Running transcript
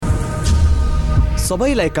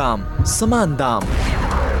सबैलाई काम समान दाम,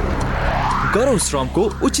 गरौँ श्रमको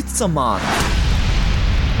उचित सम्मान।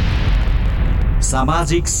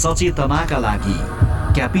 सामाजिक सचेतनाका लागि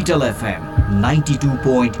capital FM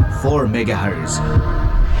 92.4 megahertz.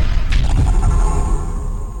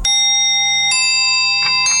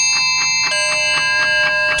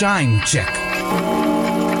 Time check.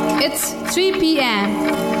 It's 3 p.m.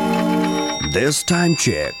 This time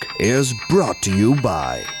check is brought to you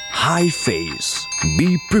by High Face. Be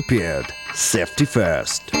prepared. Safety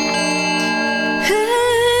first.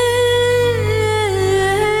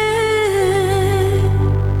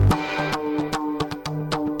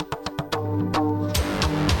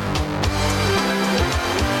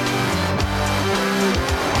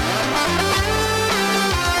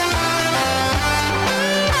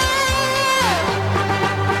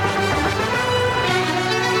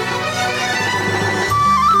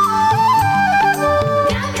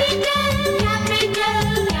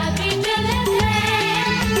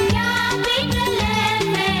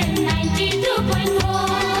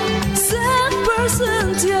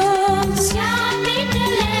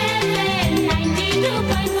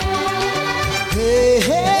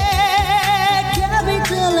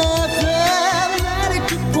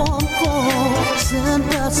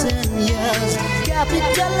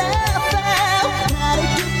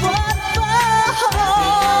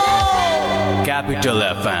 Capital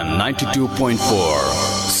FM 92.4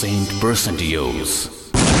 100% use.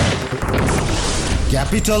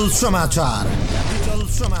 Capital समाचार. Capital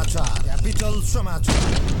समाचार. Capital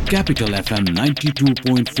समाचार. Capital FM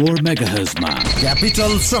 92.4 megahertz मा.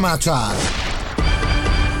 Capital समाचार.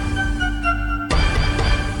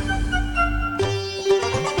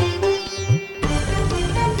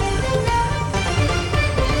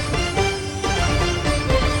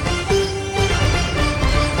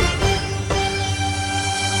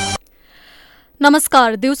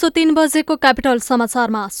 नमस्कार, दिउँसो 3 बजेको capital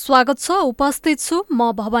समाचारमा स्वागत छ। उपस्थित छु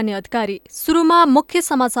म भवानी अधिकारी। सुरुमा मुख्य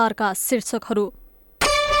समाचारका शीर्षकहरू।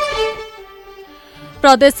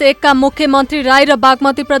 प्रदेश 1 का मुख्यमन्त्री राई र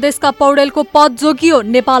बागमती प्रदेशका पौडेलको पद जोगियो।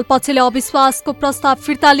 नेपाल पक्षले अविश्वासको प्रस्ताव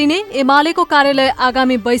फिर्ता लिने। एमालेको कार्यालय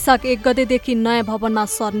आगामी वैशाख 1 गतेदेखि नयाँ भवनमा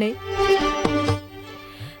सर्ने।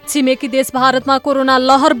 छिमेकी देश भारतमा कोरोना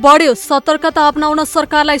लहर बढ्यो। सतर्कता अपनाउन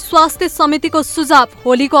सरकारलाई स्वास्थ्य समितिको सुझाव।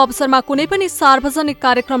 होलीको अवसरमा कुनै पनि सार्वजनिक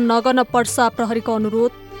कार्यक्रम नगर्न पर्सा प्रहरीको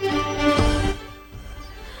अनुरोध।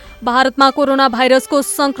 भारतमा कोरोना भाइरसको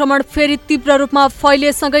संक्रमण फेरि तीव्र रूपमा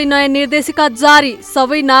फैलिएसँगै नयाँ निर्देशिका जारी।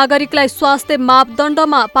 सबै नागरिकलाई स्वास्थ्य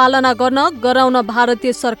मापदण्डमा पालना गर्न गराउन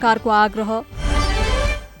भारतीय सरकारको आग्रह।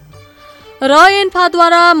 र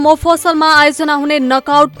एन्फाद्वारा मोफसलमा आयोजना हुने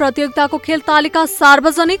नकआउट प्रतियोगिताको खेल तालिका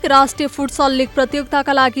सार्वजनिक। राष्ट्रिय फुटसल लीग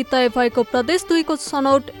प्रतियोगिताका लागि तय भएको प्रदेश 2 को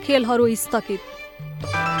छनौट खेलहरू स्थगित।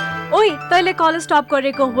 ओइ, तैले कलेज स्टप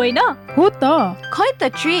गरेको होइन? हो त। खै त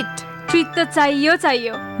ट्रिट त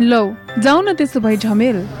चाहियो। लौ जाऊ न, त्यसो भए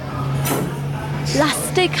झमेल।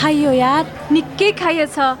 लास्टै खाइयो यार, निकै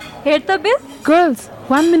खाइएछ। हेर त बिल। गर्ल्स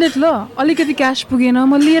 1 मिनट ल, अलिकति क्यास पुगेन,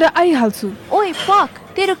 म लिएर आइहाल्छु। ओइ फक,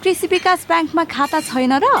 तेरो कृषि विकास ब्याङ्कमा खाता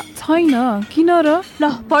छैन र? छैन, किन र? ल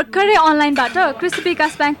भर्खरै अनलाइनबाट कृषि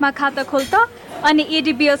विकास ब्याङ्कमा खाता खोल त, अनि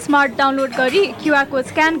एडीबीएल स्मार्ट डाउनलोड गरी क्यूआर कोड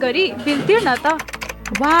स्क्यान गरी बिल तिर्न त।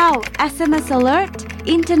 Wow, SMS alert,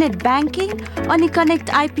 internet banking अनि कनेक्ट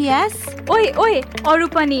आइपीएस। ओइ अरू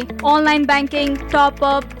पनि online banking,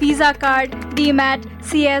 top-up, visa card, डीम्याट,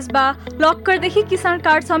 CS बा, लक्करदेखि किसान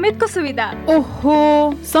कार्ड समेतको सुविधा। ओहो,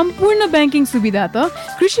 सम्पूर्ण ब्याङ्किङ सुविधा त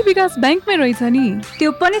कृषि विकास ब्याङ्कमै रहेछ नि।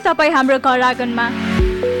 त्यो पनि तपाईँ हाम्रो घर आँगनमा।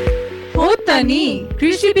 हो त नि,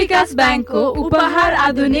 कृषि विकास ब्याङ्कको उपहार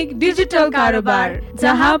आधुनिक डिजिटल कारोबार।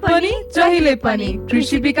 जहाँ पनि जहिले पनि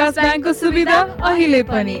कृषि विकास ब्याङ्कको सुविधा अहिले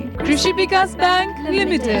पनि। कृषि विकास ब्याङ्क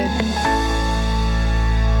लिमिटेड।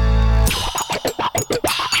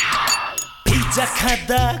 पिज्जा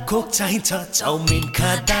खाँदा कोक चाहिन्छ, चाउमिन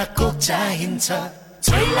खाँदा कोक चाहिन्छ,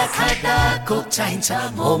 छोइला खाँदा कोक चाहिन्छ,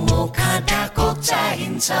 मोमो खाँदा कोक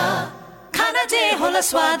चाहिन्छ। खाना जे होला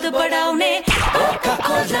स्वाद बढाउने Coca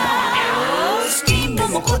Cola. Steam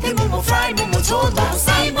momo, कोथे momo, fry momo, झोल मोमो,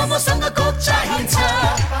 साई मोमोसँग कोक चाहिन्छ।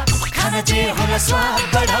 खाना जे होला स्वाद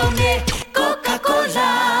बढाउने Coca Cola.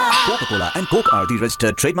 Coca-Cola and Coke are the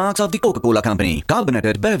registered trademarks of the Coca-Cola Company.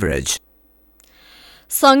 Carbonated beverage.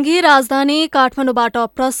 संघीय राजधानी काठमाडौँबाट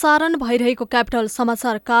प्रसारण भइरहेको क्यापिटल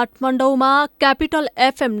समाचार काठमाडौँमा क्यापिटल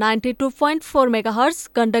एफएम 92.4 मेगाहर्ज,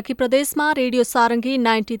 गण्डकी प्रदेशमा रेडियो सारङ्गी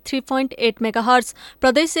 93.8 मेगाहर्ज,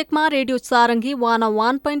 प्रदेश 1मा रेडियो सारङ्गी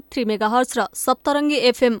 101.3 मेगाहर्ज र सप्तरङ्गी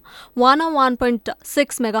एफएम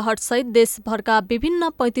 101.6 मेगाहर्ज सहित देशभरका विभिन्न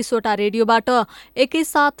 35वटा रेडियोबाट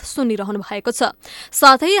एकैसाथ सुनिरहनु भएको छ।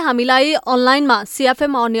 साथै हामीलाई अनलाइनमा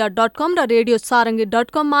cfmonline.com र रेडियो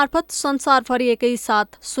सारङ्गी.com मार्फत संसारभरि एकैसाथ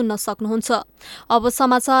सुन्न सक्नुहुन्छ। अब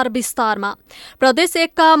समाचार विस्तारमा। प्रदेश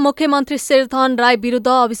 1का मुख्यमन्त्री शेरधन राई विरुद्ध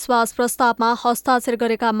अविश्वास प्रस्तावमा हस्ताक्षर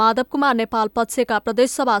गरेका माधव कुमार नेपाल पक्षका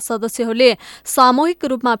प्रदेशसभा सदस्यहरूले सामूहिक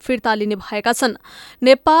रूपमा फिर्ता लिने भएका छन्।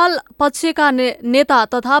 नेपाल पक्षका नेता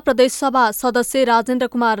तथा प्रदेशसभा सदस्य राजेन्द्र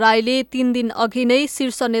कुमार राईले 3 दिन अघि नै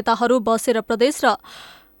शीर्ष नेताहरू बसेर प्रदेश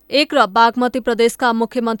 1 र बागमती प्रदेशका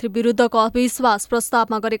मुख्यमन्त्री विरुद्धको अविश्वास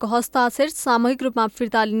प्रस्तावमा गरेको हस्ताक्षर सामूहिक रूपमा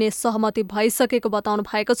फिर्ता लिने सहमति भइसकेको बताउनु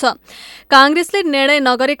भएको छ। कांग्रेसले निर्णय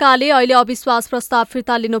नगरेकाले अहिले अविश्वास प्रस्ताव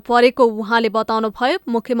फिर्ता लिनु परेको उहाँले बताउनुभयो।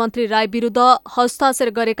 मुख्यमन्त्री राई विरुद्ध हस्ताक्षर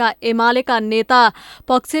गरेका एमालेका नेता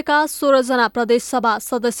पक्षका 16 जना प्रदेशसभा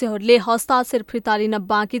सदस्यहरूले हस्ताक्षर फिर्ता लिन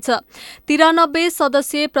बाँकी छ। 93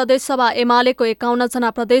 सदस्यीय प्रदेशसभा एमालेको 51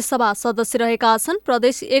 जना प्रदेशसभा सदस्य रहेका छन्।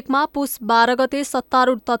 प्रदेश 1मा पुस 12 गते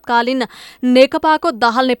सत्तारूढ तत्कालीन नेकपाको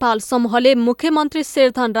दाहाल नेपाल समूहले मुख्यमन्त्री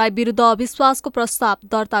शेरधन राई विरुद्ध अविश्वासको प्रस्ताव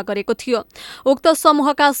दर्ता गरेको थियो। उक्त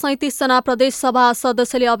समूहका 37 जना प्रदेशसभा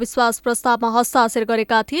सदस्यले अविश्वास प्रस्तावमा हस्ताक्षर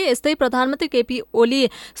गरेका थिए। यस्तै प्रधानमन्त्री केपी ओली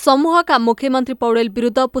समूहका मुख्यमन्त्री पौडेल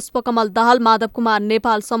विरुद्ध पुष्पकमल दाहाल माधव कुमार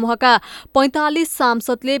नेपाल समूहका 45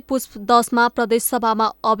 सांसदले पुस 10 मा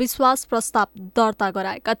प्रदेशसभामा अविश्वास प्रस्ताव दर्ता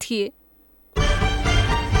गराएका थिए।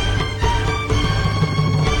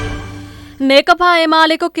 नेकपा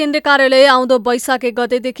एमालेको केन्द्रीय कार्यालय आउँदो वैशाख 1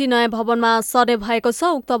 गतेदेखि नयाँ भवनमा सर्ने भएको छ।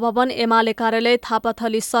 उक्त भवन एमाले कार्यालय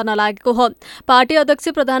थापाथली सर्न लागेको हो। पार्टी अध्यक्ष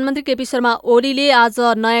प्रधानमन्त्री केपी शर्मा ओलीले आज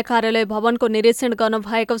नयाँ कार्यालय भवनको निरीक्षण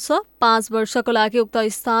गर्नुभएको छ। 5 वर्षको लागि उक्त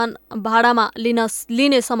स्थान भाडामा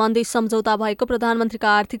लिने सम्बन्धी सम्झौता भएको प्रधानमन्त्रीका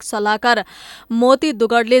आर्थिक सल्लाहकार मोती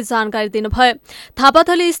दुगडले जानकारी दिनुभयो।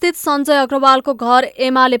 थापाथली स्थित सञ्जय अग्रवालको घर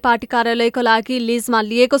एमाले पार्टी कार्यालयको लागि लिजमा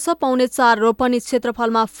लिएको छ। 4.5 रोपनी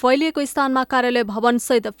क्षेत्रफलमा फैलिएको स्थान कार्यालय भवन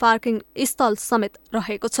सहित पार्किङ स्थल समेत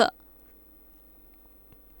रहेको छ।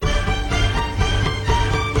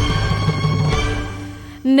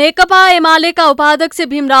 नेकपा एमालेका उपाध्यक्ष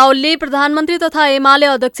भीम रावलले प्रधानमन्त्री तथा एमाले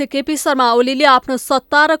अध्यक्ष केपी शर्मा ओलीले आफ्नो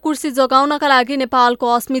सत्ता र कुर्सी जोगाउनका लागि नेपालको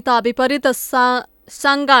अस्मिता विपरीत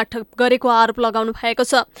सांगाठ गरेको आरोप लगाउनु भएको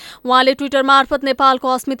छ। उहाँले ट्विटर मार्फत नेपालको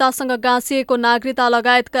अस्मितासँग गाँसिएको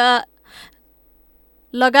नागरिकता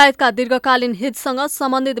लगायतका दीर्घकालीन हितसँग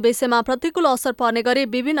सम्बन्धित विषयमा प्रतिकूल असर पर्ने गरी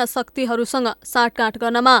विभिन्न शक्तिहरूसँग साँठगाँठ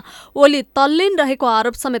गर्नमा ओली तल्लीन रहेको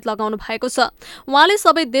आरोप समेत लगाउनु भएको छ। उहाँले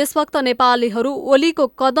सबै देशभक्त नेपालीहरू ओलीको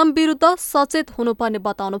कदम विरुद्ध सचेत हुनुपर्ने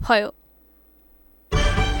बताउनुभयो।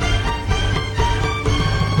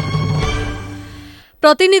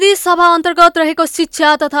 प्रतिनिधि सभा अन्तर्गत रहेको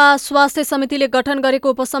शिक्षा तथा स्वास्थ्य समितिले गठन गरेको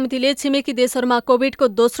उपसमितिले छिमेकी देशहरूमा कोभिडको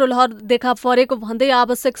दोस्रो लहर देखा परेको भन्दै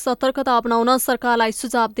आवश्यक सतर्कता अपनाउन सरकारलाई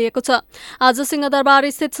सुझाव दिएको छ। आज सिंहदरबार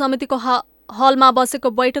स्थित समितिको हलमा बसेको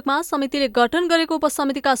बैठकमा समितिले गठन गरेको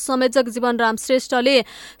उपसमितिका संयोजक जीवनराम श्रेष्ठले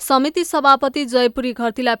समिति सभापति जयपुरी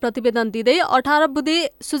घरतीलाई प्रतिवेदन दिँदै 18 बुँदे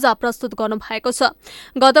सुझाव प्रस्तुत गर्नुभएको छ।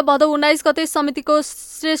 गत भदौ 19 गते समितिको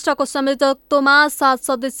श्रेष्ठको संयोजकत्वमा 7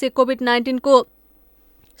 सदस्यीय कोभिड-19 को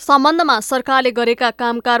सम्बन्धमा सरकारले गरेका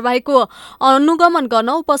काम कारबाहीको अनुगमन गर्न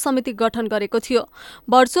उपसमिति गठन गरेको थियो।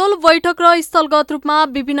 भर्चुअल बैठक र स्थलगत रूपमा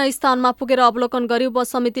विभिन्न स्थानमा पुगेर अवलोकन गरी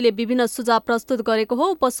उपसमितिले विभिन्न सुझाव प्रस्तुत गरेको हो।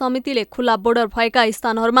 उपसमितिले खुल्ला बोर्डर भएका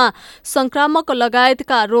स्थानहरूमा संक्रामक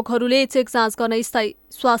लगायतका रोगहरूले चेक जाँच गर्न स्थायी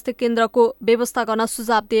स्वास्थ्य केन्द्रको व्यवस्था गर्न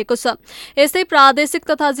सुझाव दिएको छ। यस्तै प्रादेशिक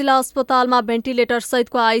तथा जिल्ला अस्पतालमा भेन्टिलेटर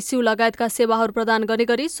सहितको आइसियु लगायतका सेवाहरू प्रदान गर्ने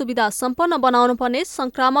गरी सुविधा सम्पन्न बनाउनु पर्ने,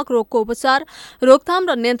 संक्रामक रोगको उपचार, रोकथाम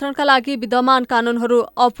र नियन्त्रणका लागि विद्यमान कानूनहरू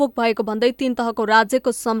अपुग भएको भन्दै 3 तहको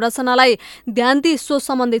राज्यको संरचनालाई ध्यान दिई सो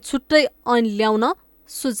सम्बन्धी छुट्टै ऐन ल्याउन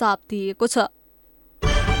सुझाव दिएको छ।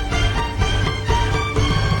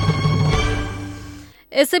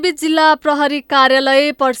 यसैबीच जिल्ला प्रहरी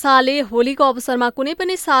कार्यालय पर्साले होलीको अवसरमा कुनै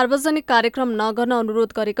पनि सार्वजनिक कार्यक्रम नगर्न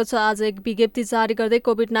अनुरोध गरेको छ। आज एक विज्ञप्ति जारी गर्दै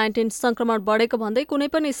कोभिड-19 संक्रमण बढेको भन्दै कुनै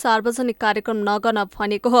पनि सार्वजनिक कार्यक्रम नगर्न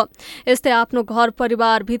भनेको हो। यस्तै आफ्नो घर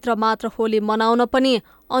परिवारभित्र मात्र होली मनाउन पनि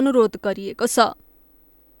अनुरोध गरिएको छ।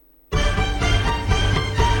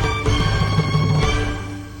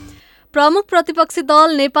 प्रमुख प्रतिपक्षी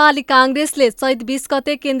दल नेपाली काङ्ग्रेसले चैत 20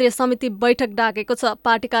 गते केन्द्रीय समिति बैठक डाकेको छ।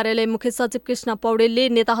 पार्टी कार्यालय मुख्य सचिव कृष्ण पौडेलले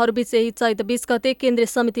नेताहरूबीच यही चैत 20 गते केन्द्रीय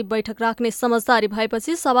समिति बैठक राख्ने समझदारी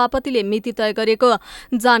भएपछि सभापतिले मिति तय गरेको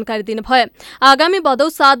जानकारी दिनुभयो। आगामी भदौ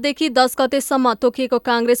 7 देखि 10 गतेसम्म तोकिएको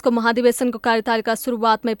काङ्ग्रेसको महाधिवेशनको कार्यतालिका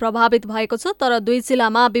सुरुवातमै प्रभावित भएको छ। तर 2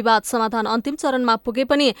 जिल्लामा विवाद समाधान अन्तिम चरणमा पुगे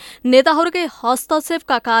पनि नेताहरूकै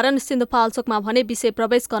हस्तक्षेपका कारण सिन्धुपाल्चोकमा भने विषय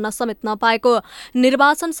प्रवेश गर्न समेत नपाएको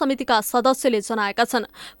निर्वाचन समितिका सदस्यले जनाएका छन्।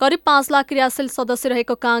 करिब 5 लाख क्रियाशील सदस्य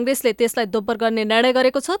रहेको काङ्ग्रेसले त्यसलाई दोब्बर गर्ने निर्णय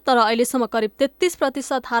गरेको छ। तर अहिलेसम्म करिब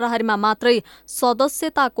 33% हाराहारीमा मात्रै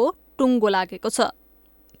सदस्यताको टुङ्गो लागेको छ।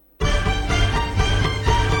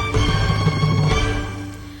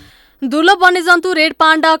 दुर्लभ वन्यजन्तु रेड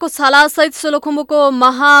पाण्डाको छालासहित सोलुखुम्बुको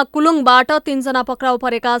महाकुलुङबाट 3 जना पक्राउ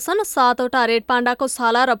परेका छन्। 7 वटा रेड पाण्डाको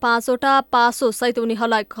छाला र 5 वटा पासो सहित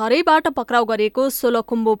उनीहरूलाई घरैबाट पक्राउ गरिएको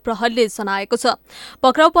सोलुखुम्बु प्रहरीले जनाएको छ।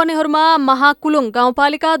 पक्राउ पर्नेहरूमा महाकुलुङ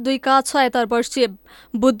गाउँपालिका 2 का 76 वर्षीय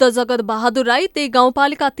बुद्ध जगत बहादुर राई, त्यही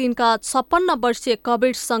गाउँपालिका 3 का 56 वर्षीय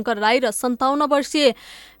कवीर शंकर राई र 57 वर्षीय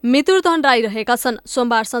मितुरधन राई रहेका छन्।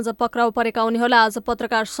 सोमबार साँझ पक्राउ परेका उनीहरूलाई आज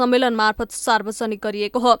पत्रकार सम्मेलन मार्फत सार्वजनिक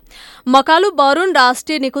गरिएको हो। मकालु बरुण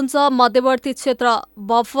राष्ट्रिय निकुञ्ज मध्यवर्ती क्षेत्र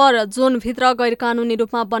बफर जोनभित्र गैरकानूनी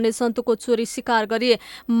रूपमा वन्यजन्तुको चोरी शिकार गरी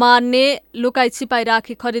मार्ने, लुकाई छिपाई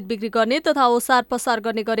राखी खरिद बिक्री गर्ने तथा ओसार पसार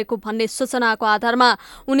गर्ने गरेको भन्ने सूचनाको आधारमा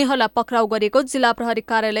उनीहरूलाई पक्राउ गरेको जिल्ला प्रहरी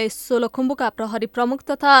कार्यालय सोलुखुम्बुका प्रहरी प्रमुख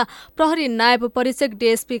तथा प्रहरी नायब परीक्षक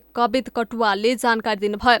डीएसपी कवित कटुवालले जानकारी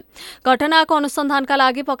दिनुभयो। घटनाको अनुसन्धानका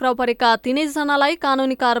लागि पक्राउ परेका 3 जनालाई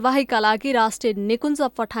कानूनी कार्यवाहीका लागि राष्ट्रिय निकुञ्ज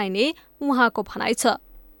पठाइने उहाँको भनाइ छ।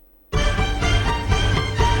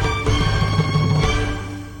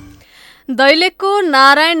 दैलेखको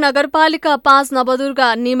नारायण नगरपालिका 5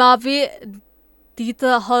 नवदुर्गा निमावी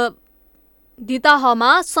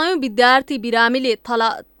दिताहमा 100 विद्यार्थी बिरामी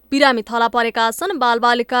थला परेका छन्।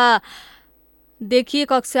 बालबालिका देखि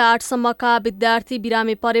कक्षा 8 सम्मका विद्यार्थी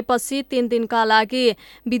बिरामी परेपछि 3 दिनका लागि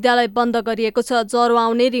विद्यालय बन्द गरिएको छ। ज्वरो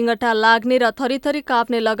आउने, रिङ्गटा लाग्ने र थरीथरी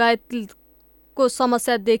काप्ने लगायतको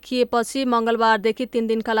समस्या देखिएपछि मंगलबारदेखि 3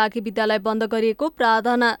 दिनका लागि विद्यालय बन्द गरिएको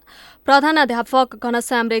प्रधानाध्यापक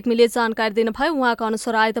घनश्याम रेग्मीले जानकारी दिनुभयो। उहाँका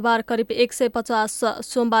अनुसार आइतबार करिब 150,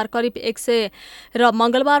 सोमबार करिब 100 र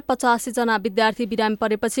मंगलबार 85 जना विद्यार्थी बिरामी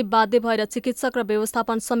परेपछि बाध्य भएर चिकित्सक र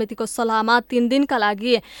व्यवस्थापन समितिको सल्लाहमा 3 दिनका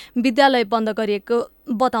लागि विद्यालय बन्द गरिएको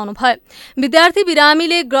बताउनुभयो। विद्यार्थी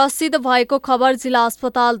बिरामीले ग्रसित भएको खबर जिल्ला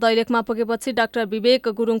अस्पताल दैलेखमा पुगेपछि डाक्टर विवेक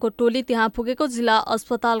गुरुङको टोली त्यहाँ पुगेको जिल्ला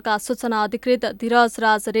अस्पतालका सूचना अधिकृत धीरज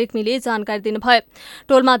राज रेग्मीले जानकारी दिनुभयो।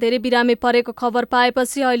 टोलमा धेरै बिरामी परेको खबर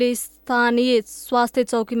पाएपछि अहिले स्थानीय स्वास्थ्य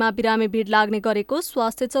चौकीमा बिरामी भिड लाग्ने गरेको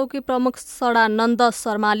स्वास्थ्य चौकी प्रमुख सडानन्द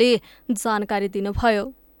शर्माले जानकारी दिनुभयो।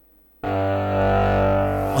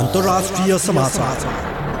 अन्तर्राष्ट्रिय समाचार।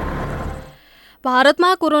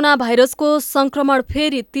 भारतमा कोरोना भाइरसको संक्रमण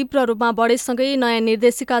फेरि तीव्र रूपमा बढेसँगै नयाँ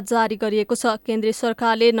निर्देशिका जारी गरिएको छ। केन्द्रीय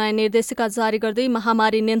सरकारले नयाँ निर्देशिका जारी गर्दै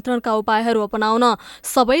महामारी नियन्त्रणका उपायहरू अपनाउन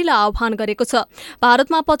सबैलाई आह्वान गरेको छ।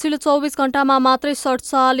 भारतमा पछिल्लो 24 घण्टामा मात्रै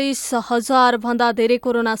 47,000 भन्दा धेरै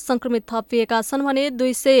कोरोना संक्रमित थपिएका छन् भने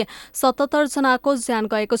 277 जनाको ज्यान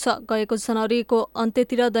गएको छ। गएको जनवरीको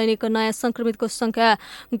अन्त्यतिर दैनिक नयाँ संक्रमितको संख्या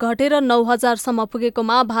घटेर 9,000 सम्म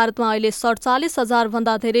पुगेकोमा भारतमा अहिले 47,000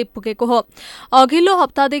 भन्दा धेरै पुगेको हो। अघिल्लो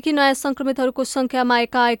हप्तादेखि नयाँ संक्रमितहरूको संख्यामा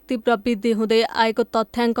एकाएक तीव्र वृद्धि हुँदै आएको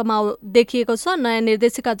तथ्याङ्कमा देखिएको छ। नयाँ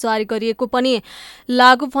निर्देशिका जारी गरिएको पनि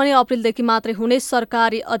लागू भने अप्रिलदेखि मात्रै हुने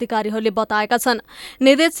सरकारी अधिकारीहरूले बताएका छन्।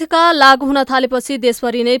 निर्देशिका लागू हुन थालेपछि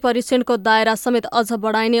देशभरि नै परीक्षणको दायरा समेत अझ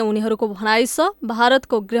बढाइने उनीहरूको भनाइ छ।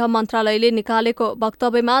 भारतको गृह मन्त्रालयले निकालेको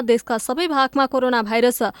वक्तव्यमा देशका सबै भागमा कोरोना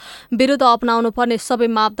भाइरस विरुद्ध अपनाउनु पर्ने सबै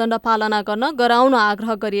मापदण्ड पालना गर्न गराउन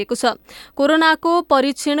आग्रह गरिएको छ। कोरोनाको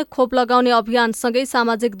परीक्षण, खोप लगाउने अभियान सँगै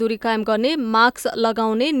सामाजिक दूरी कायम गर्ने, मास्क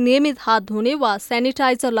लगाउने, नियमित हात धुने वा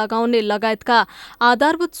सेनिटाइजर लगाउने लगायतका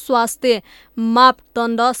आधारभूत स्वास्थ्य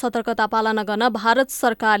मापदण्ड सतर्कता पालना गर्न भारत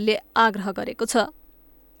सरकारले आग्रह गरेको छ।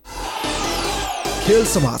 खेल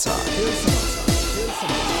समाचार।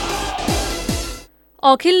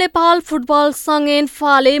 अखिल नेपाल फुटबल संघ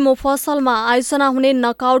एन्फाले मोफसलमा आयोजना हुने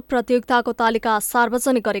नकआउट प्रतियोगिताको तालिका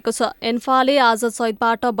सार्वजनिक गरेको छ। एन्फाले आज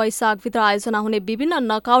चैतबाट वैशाखभित्र आयोजना हुने विभिन्न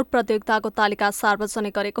नकआउट प्रतियोगिताको तालिका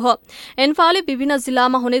सार्वजनिक गरेको हो। एन्फाले विभिन्न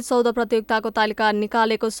जिल्लामा हुने 14 प्रतियोगिताको तालिका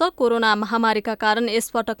निकालेको छ। कोरोना महामारीका कारण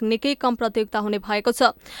यसपटक निकै कम प्रतियोगिता हुने भएको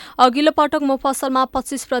छ। अघिल्लो पटक मोफसलमा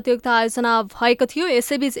 25 प्रतियोगिता आयोजना भएको थियो।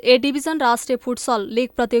 यसैबीच ए डिभिजन राष्ट्रिय फुटसल लिग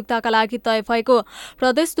प्रतियोगिताका लागि तय भएको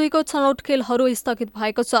प्रदेश 2 को छनौट खेलहरू स्थगित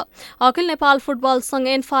भएको छ। अखिल नेपाल फुटबल संघ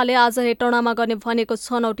एन्फाले आज हेटौडामा गर्ने भनेको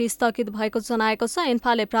छनौट स्थगित भएको जनाएको छ।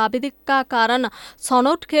 एन्फाले प्राविधिकका कारण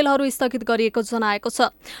छनौट खेलहरू स्थगित गरिएको जनाएको छ।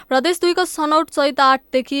 प्रदेश 2 को छनौट चैत 8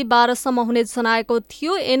 देखि 12 सम्म हुने जनाएको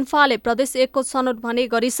थियो। एन्फाले प्रदेश 1 को छनौट भने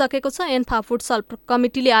गरिसकेको छ। एन्फा फुटसल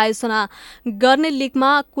कमिटीले आयोजना गर्ने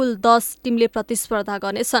लिगमा कुल 10 टिमले प्रतिस्पर्धा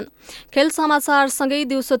गर्नेछन्। खेल समाचारसँगै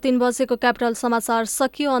दिउँसो 3 बजेको क्यापिटल समाचार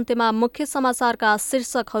सकियो। अन्त्यमा मुख्य समाचारका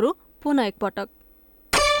शीर्षकहरू पुनः एकपटक।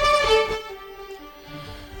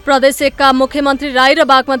 प्रदेश 1 का मुख्यमन्त्री राई र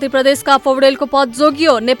बागमती प्रदेशका पौडेलको पद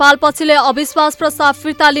जोगियो। नेपाल पक्षले अविश्वास प्रस्ताव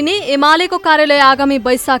फिर्ता लिने। एमालेको कार्यालय आगामी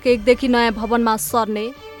वैशाख 1 देखि नयाँ भवनमा सर्ने।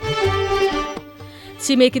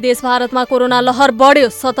 छिमेकी देश भारतमा कोरोना लहर बढ्यो।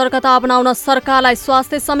 सतर्कता अपनाउन सरकारलाई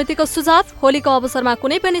स्वास्थ्य समितिको सुझाव। होलीको अवसरमा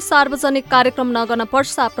कुनै पनि सार्वजनिक कार्यक्रम नगर्न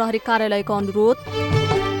पर्सा प्रहरी कार्यालयको अनुरोध।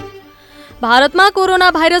 भारतमा कोरोना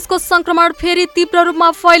भाइरसको संक्रमण फेरि तीव्र रूपमा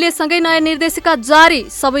फैलेसँगै नयाँ निर्देशिका जारी।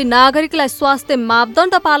 सबै नागरिकलाई स्वास्थ्य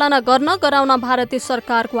मापदण्ड पालना गर्न गराउन भारतीय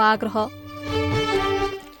सरकारको आग्रह।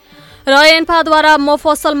 र एन्फाद्वारा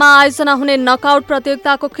मोफसलमा आयोजना हुने नकआउट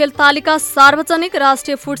प्रतियोगिताको खेल तालिका सार्वजनिक।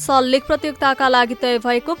 राष्ट्रिय फुटसल लिग प्रतियोगिताका लागि तय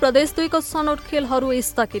भएको प्रदेश 2 को छनौट खेलहरू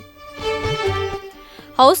स्थगित।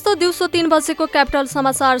 हौस् त दिउँसो 3 बजेको क्यापिटल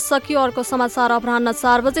समाचार सकियो। अर्को समाचार अपराह्न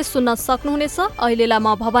 4 बजे सुन्न सक्नुहुनेछ। अहिलेलाई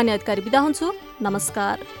म भवानी अधिकारी बिदा हुन्छु।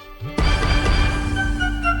 नमस्कार।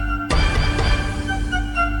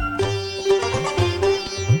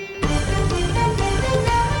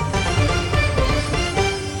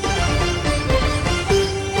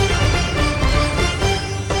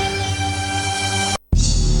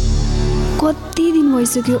 कति दिन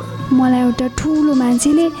भइसक्यो मलाई एउटा ठुलो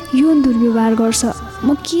मान्छेले यौन दुर्व्यवहार गर्छ।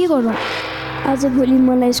 म के गरौँ? आजभोलि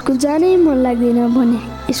मलाई स्कुल जानै मन लाग्दैन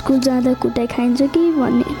भने स्कुल जाँदा कुटाइ खाइन्छ कि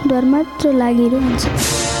भन्ने डर मात्र लागिरहन्छ।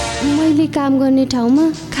 मैले काम गर्ने ठाउँमा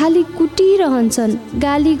खालि कुटिरहन्छन्,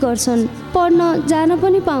 गाली गर्छन्, पढ्न जान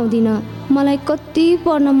पनि पाउँदिन। मलाई कति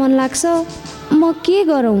पढ्न मन लाग्छ, म के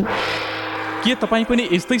गरौँ? के तपाईँ पनि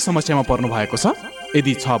यस्तै समस्यामा पर्नु भएको छ?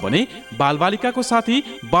 यदि छ भने बालबालिकाको साथी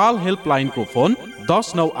बाल हेल्पलाइनको फोन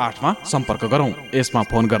 1098 मा सम्पर्क गरौँ। यसमा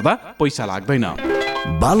फोन गर्दा पैसा लाग्दैन।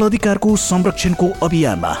 बाल अधिकारको संरक्षणको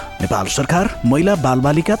अभियानमा नेपाल सरकार, महिला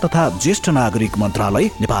बालबालिका तथा ज्येष्ठ नागरिक मन्त्रालय,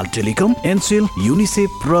 नेपाल टेलिकम, एनसेल,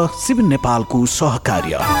 युनिसेफ र सिभिल नेपालको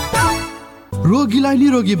सहकार्य। रोगीलाई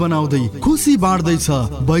निरोगी बनाउँदै खुसी बाँड्दैछ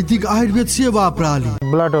वैदिक आयुर्वेद सेवा प्रणाली।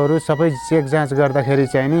 ब्लडहरू सबै चेक जाँच गर्दाखेरि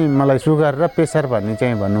चाहिँ नि मलाई सुगर र प्रेसर भन्ने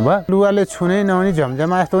चाहिँ भन्नुभयो। लुगाले छुनै नहुने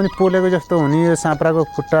झमझमा जस्तो पनि पोलेको जस्तो हुने यो साँप्राको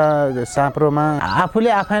खुट्टा साँप्रोमा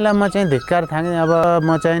आफूले आफैलाई म चाहिँ धिक्कार थाङेँ। अब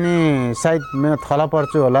म चाहिँ नि सायद थला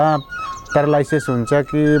पर्छु होला, प्यारालाइसिस हुन्छ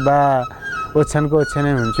कि बा ओछ्यानको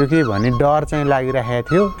ओछ्यानै हुन्छु कि भन्ने डर चाहिँ लागिरहेको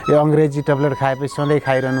थियो। यो अङ्ग्रेजी ट्याब्लेट खाएपछि सधैँ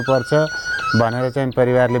खाइरहनु पर्छ भनेर चाहिँ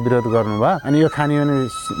परिवारले विरोध गर्नुभयो। अनि यो खाने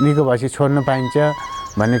भने निको भएपछि छोड्न पाइन्छ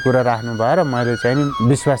भन्ने कुरा राख्नुभयो र मैले चाहिँ नि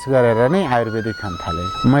विश्वास गरेर नै आयुर्वेदिक खान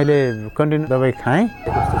थालेँ। मैले कन्टिन्यू दबाई खाएँ।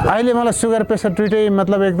 अहिले मलाई सुगर प्रेसर दुइटै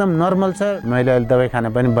मतलब एकदम नर्मल छ। मैले अहिले दबाई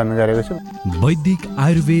खान पनि बन्द गरेको छु। वैदिक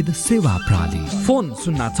आयुर्वेद सेवा प्रणाली। Phone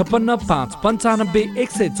 056 595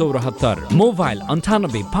 174, mobile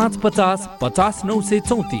 98 550 50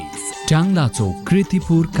 934। ट्याङ्ला चौक,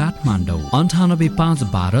 कृतिपुर, काठमाडौँ 98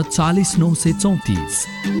 512 40 934।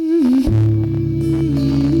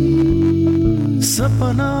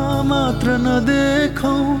 सपना मात्र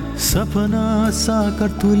नदेखौ, सपना साकार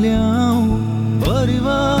तुल्याऊ।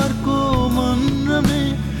 परिवारको मन में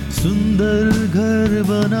सुन्दर घर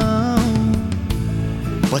बनाऊ।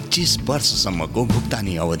 25 वर्षसम्मको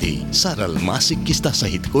भुक्तानी अवधि, सरल मासिक किस्ता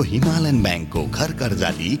सहितको हिमालयन ब्याङ्कको घर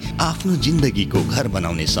कर्जाली आफ्नो जिन्दगीको घर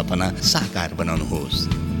बनाउने सपना साकार बनाउनुहोस्।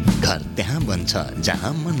 घर त्यहाँ बन्छ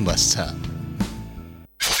जहाँ मन बस्छ।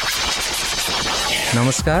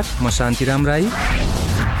 नमस्कार, म शान्तिराम राई।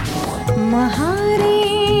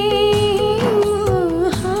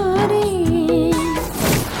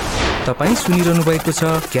 तपाईँ सुनिरहनु भएको छ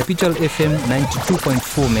क्यापिटल एफएम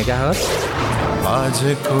 92.4 मेगाहर्ज।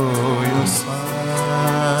 आजको यो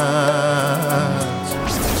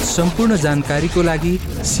सम्पूर्ण जानकारीको लागि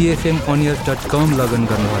cfmonier.com लगइन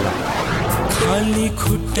गर्नुहोला। खाली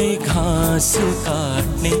खुट्टै घाँस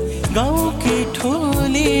काट्ने गाउँकी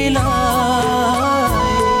ठोलीलाई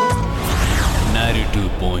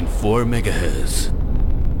 92.4 megahertz.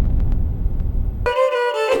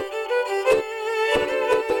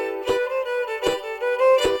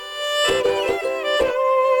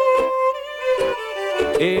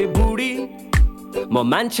 ए बुढी, म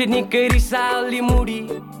मान्छे निकै रिसाली मुडी,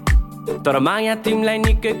 तर माया तिमीलाई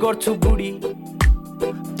निकै गर्छु बुढी।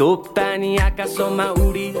 तोपतानी आकाशमा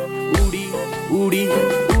उडी उडी उडी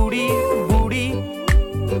उडी बुढी,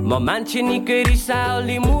 म मान्छे निकै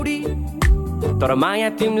रिसाउली मुडी तर माया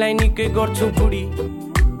तिमीलाई निकै गर्छु बुढी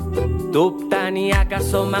तोपतानी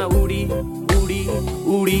आकाशमा उडी उडी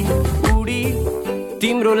उडी उडी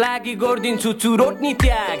तिम्रो लागि गर्दिन्छु चुरोट्नी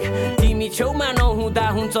त्याग तिमी छेउमा नहुँदा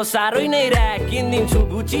हुन्छ साह्रै नै र्याक किनिदिन्छु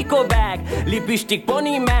गुचीको ब्याग लिपस्टिक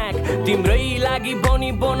पनि म्याक तिम्रै लागि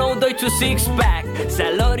बनी बनाउँदैछु सिक्स प्याक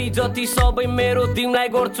स्यालेरी जति सबै मेरो तिमीलाई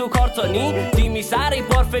गर्छु खर्च नि तिमी साह्रै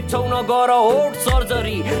पर्फेक्ट छौ नगर होट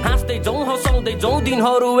सर्जरी हाँस्दै जाउँ हँसाउँदै जाउँ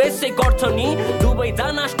दिनहरू यसै गर्छ नि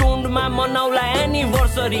दुवैजना स्टोनमा मनाउला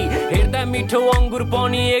एनिभर्सरी हेर्दा मिठो अङ्गुर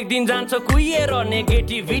पनि एक दिन जान्छ कुहिएर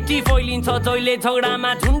नेगेटिभिटी फैलिन्छ जहिले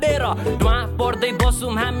झगडामा झुन्डेर ढुवा पर्दै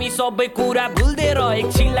बसौँ हामी सबै कुरा भुल्देर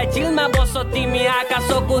एकछिनलाई चिलमा बस तिमी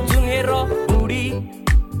आकाशको जुनेर बुढी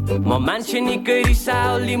म मान्छे निकै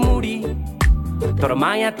रिसाउली मुडी तर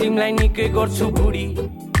माया तिमीलाई निकै गर्छु बुढी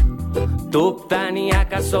तोपतानी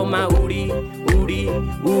आकाशमा उडी उडी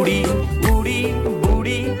उडी उडी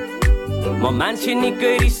बुढी म मान्छे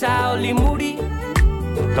निकै रिसाउली मुडी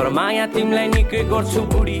तर माया तिमीलाई निकै गर्छु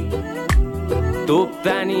बुढी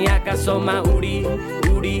तोपतानी आकाशमा उडी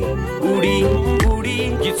उडी उडी उडी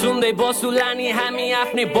गीत सुन्दै बसुला नि हामी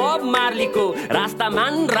आफ्नै बब मार्लीको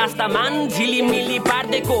रास्तामान झिलिमिली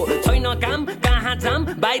पार्देको छैन काम कहाँ जाम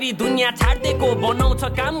बाहिरी दुनियाँ छाड्देको बनाउँछ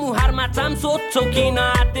काम मुहारमा चाम सोध्छौ किन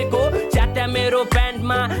आतेको च्याट्या मेरो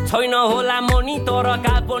प्यान्टमा छैन होला मनी तर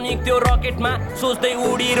काल्पनिक त्यो रकेटमा सोच्दै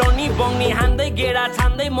उडिरहने बङ्नी हान्दै गेडा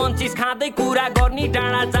छान्दै मन्चिस खाँदै कुरा गर्ने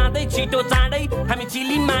डाँडा जाँदै छिटो चाँडै हामी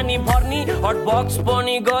चिली मानी भर्नी हटबक्स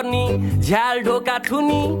पनि गर्ने झ्याल ढोका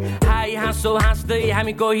थुनी हाई हाँसो हाँस्दै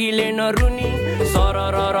हामी कहिले नरुनी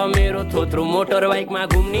सरर र मेरो थोत्रो मोटर बाइकमा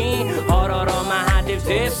घुम्ने हरर महादेव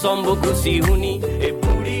से शम्भु खुसी हुनी ए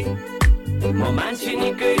बुढी म मान्छे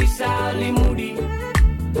निकै रिसाउली मुडी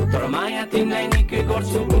तर माया तिमीलाई निकै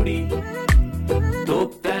गर्छु बुढी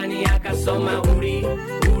तोपतानी आकाशमा उडी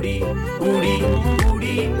उडी उडी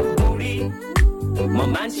उडी उडी म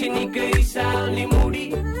मान्छे निकै रिसाउली मुडी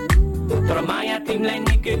तर माया तिमीलाई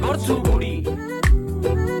निकै गर्छु बुढी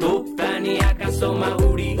तोपतानी आकाशमा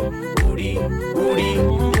उडी उडी उडी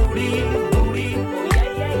उडी उडी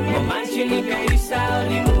म मान्छे निकै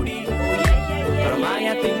रिसाउली मुडी तर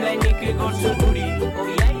माया तिमीलाई निकै गर्छु बुढी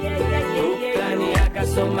तोपतानी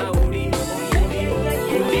आकाशमा उडी उडी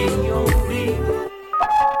उडी उडी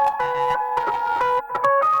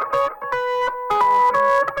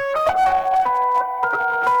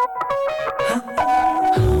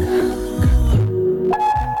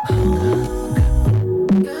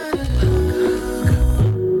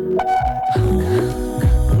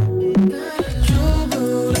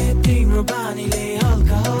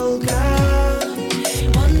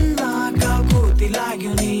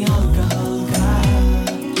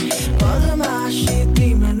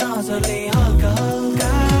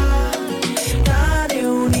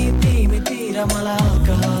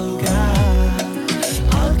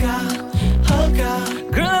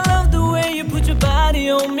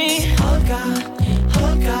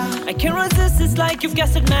I can't resist, it's like you've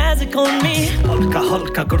casted magic on me. हल्का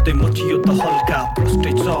हल्का गर्दै मचियो त हल्का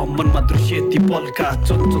प्रष्टै छ मनमा दृश्य ती पलका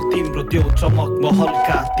चञ्चल तिम्रो देउ चमकमा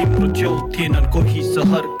हल्का तिम्रो छेउ थिएनन् कोही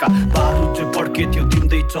सहरका बारु चाहिँ पड्के थियो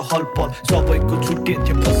दिँदै छ हलपल सबैको छुट्टे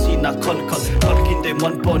थियो पसिना खलखल फल्किँदै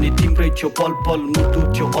मन पनि तिम्रै छेउ पल पल मुटु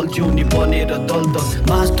छेउ अल्झ्यौनी बनेर दलदल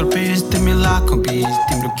मास्टरपिस तिमी लाखौँ पिस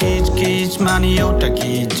तिम्रो किच किचमा नि एउटा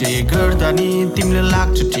गीत जे गर्दा नि तिमीले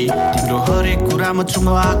लाग्छ ठिक तिम्रो हरेक कुरामा छु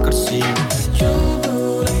म आकर्षित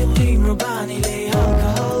तिम्रो बानीले हल्का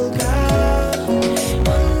हल्का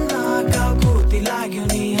मनमा गाउँको लाग्यो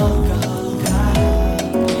नि हल्का हल्का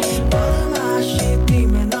बदमासी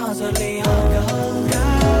तिम्रो नजरले हल्का हल्का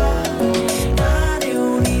तान्यौ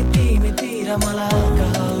नि तिमीतिर मलाई हल्का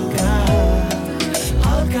हल्का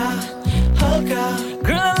हल्का हल्का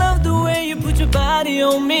Girl, I love the way you put your body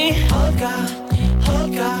on me हल्का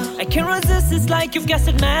I can't resist, it's like you've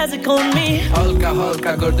casted magic on me हल्का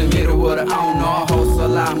हल्का गर्दै मेरो वर आउन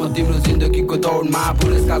हौसला म तिम्रो जिन्दगीको दौडमा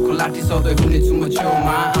पुरस्कारको लाठी सधैँ हुनेछु म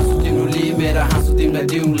छेउमा आँसु तिम्रो लि मेरा हाँसु तिमीलाई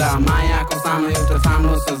दिउँला मायाको सानो एउटा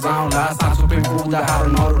सानो सजाउँला साँचो प्रेम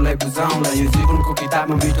उदाहरणहरूलाई बुझाउँला यो जीवनको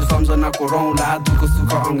किताबमा मिठो सम्झनाको रौला दुःख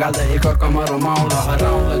सुख अँगाल्दा एकअर्कामा रमाउँला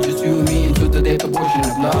हराउँला just you me into the depth of ocean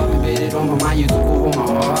of love we made it on my mind you took over my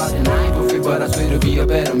heart and I ain't perfect but I swear to be a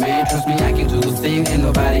better man trust me I can do those things and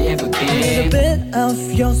nobody ever can Need a bit of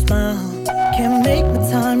your smile can make my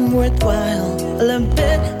time worthwhile. A little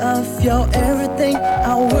bit of your everything,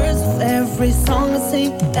 hours of every song I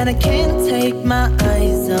sing, and I can't take my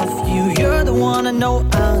eyes off you. You're the one I know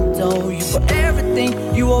I adore you for everything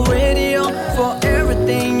you already own, for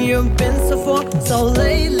everything you've been so for. So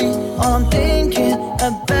lately, all I'm thinking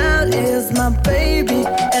about is my baby,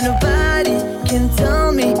 and nobody can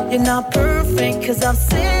tell me you're not perfect, cause I've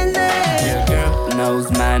seen it. Your girl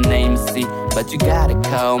knows my name, see, but you gotta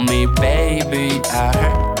call me baby. I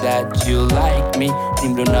heard that you like me.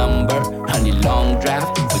 Tiम्रो number, honey long drive.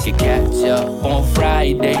 We can catch up on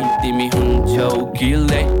Friday. Tiमी hunchौ कि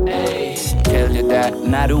late. Tell you that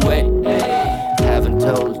not away. Haven't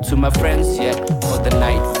told to my friends yet. For the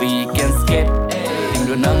night we can skip.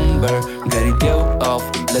 Tiम्रो number, गरिदेऊ off.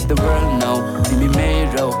 Let the world know. Tiमी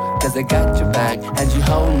मेरो, cause I got your back and you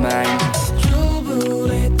hold mine.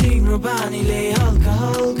 चुबुले तिम्रो बानीले हल्का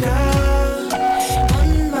हल्का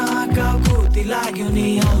मनमा गाउँ लाग्यो नि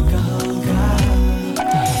हल्का हल्का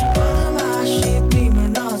बदमाशी तिम्रो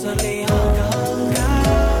नजरले हल्का हल्का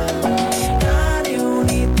तान्यौ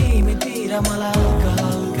नि तिमीतिर मलाई हल्का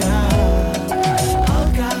हल्का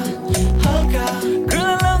हल्का हल्का. Girl,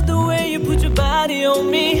 I love the way you put your body on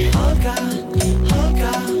me. Hallka,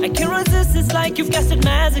 hallka. I can't resist, it's like you've casted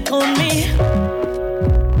magic on me.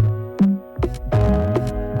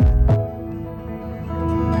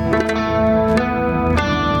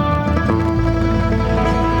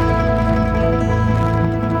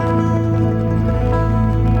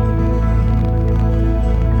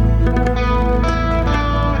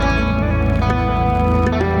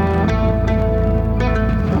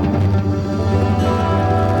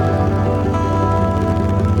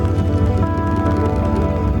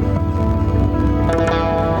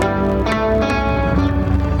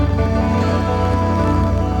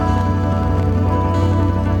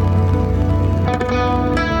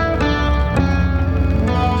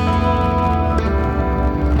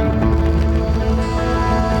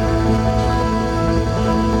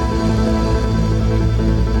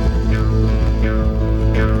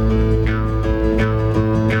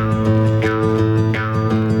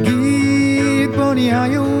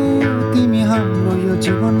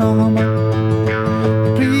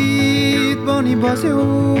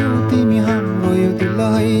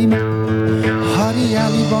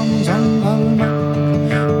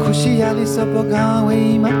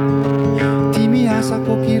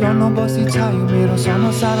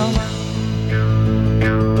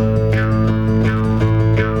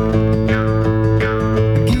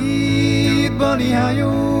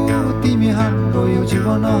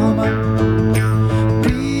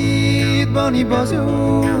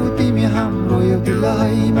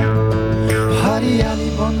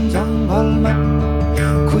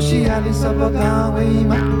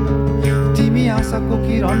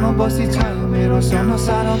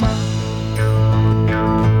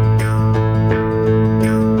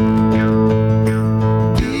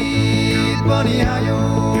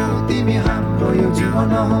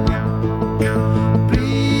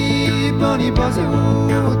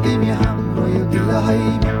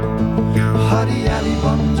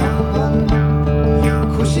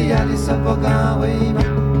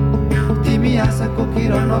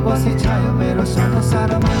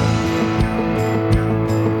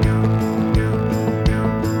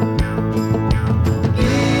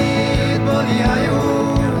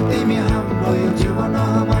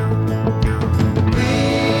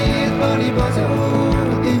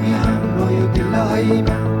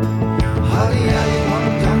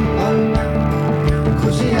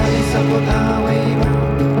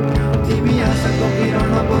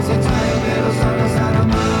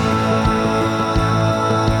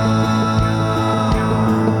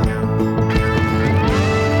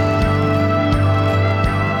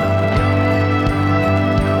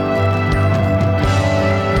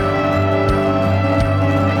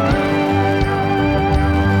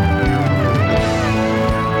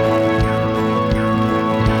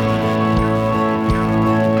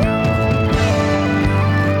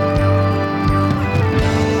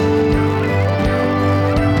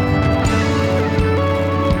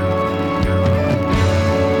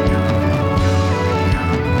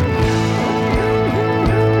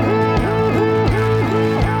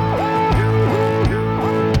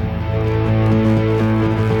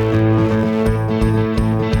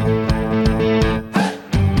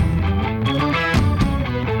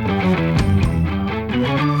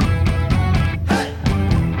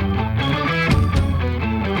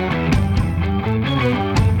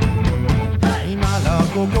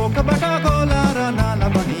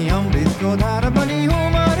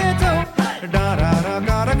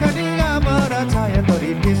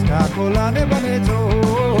 खोला ने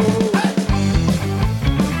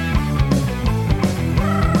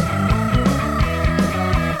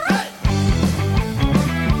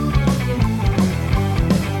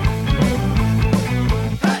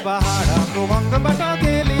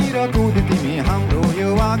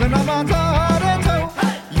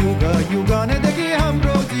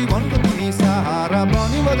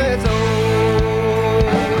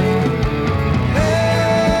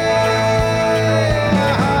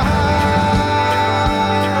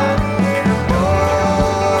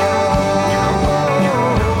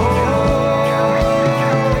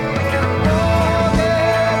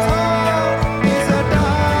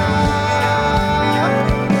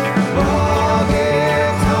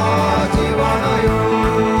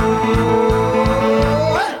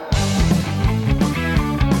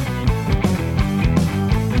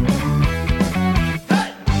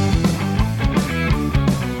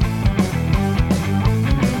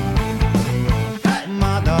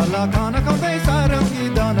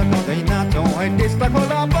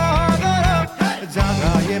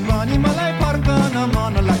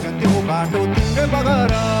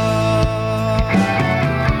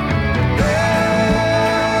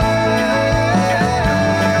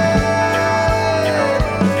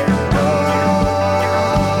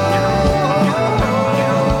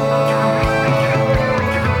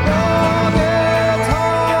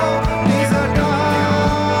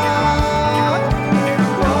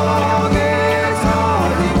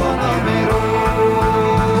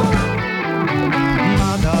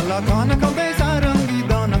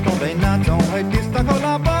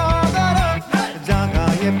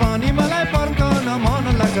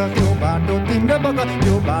बगर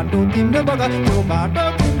यो बाटो तिम्रो बगर यो बाटो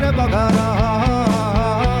तिम्रो बगर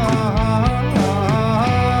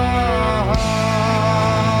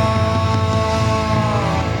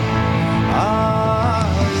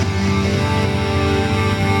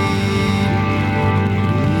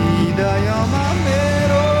हृदयमा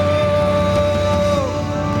मेरो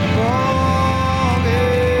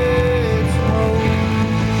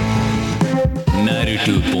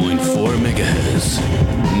 92.4 megahertz.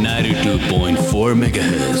 92.4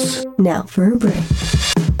 megahertz. Now for a break.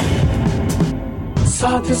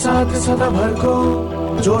 साथ साथ सदाभरको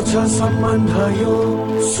जोड्छ सम्बन्ध यो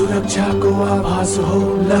सुरक्षाको आभास हो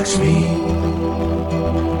लक्ष्मी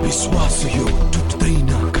विश्वास यो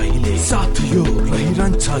टुट्दैन कहिले साथ यो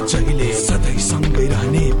रहिरहन्छ जहिले सधैँ सँगै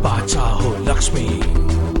रहने बाचा हो लक्ष्मी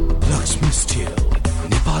स्टिल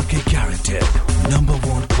नेपालकै ग्यारेन्टेड नम्बर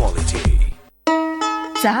 1 क्वालिटी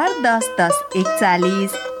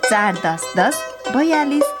 4-10-10-41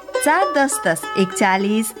 4-10-10-42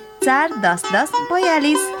 4-10-10-41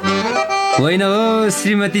 4-10-10-42 होइन हो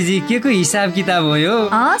श्रीमतीजी के को हिसाब किताब हो यो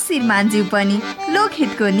श्रीमानज्यू पनि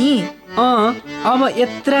लोकहितको नि अब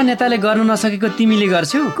यत्रा नेताले गर्न नसकेको तिमीले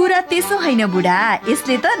गर्छौ कुरा त्यसो होइन बुढा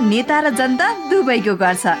यसले त नेता र जनता दुवैको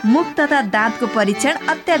गर्छ मुख तथा दाँतको परीक्षण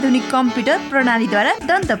अत्याधुनिक कम्प्युटर प्रणालीद्वारा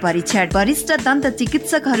दन्त परीक्षण वरिष्ठ दन्त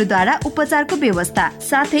चिकित्सकहरूद्वारा उपचारको व्यवस्था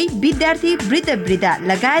साथै विद्यार्थी वृद्ध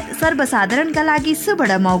लगायत सर्वसाधारणका लागि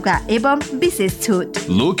सुवर्ण मौका एवं विशेष छुट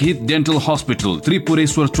लोकहित dental hospital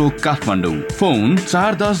Tripureshwor Chowk Kathmandu phone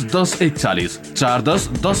 410-1041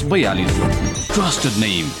 410-1042 Trusted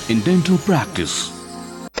name in dental practice.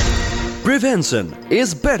 Prevention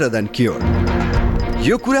is better than cure.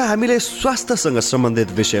 यो कुरा हामीले स्वास्थ्यसँग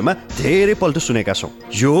सम्बन्धित विषयमा धेरै पल्ट सुनेका छौँ।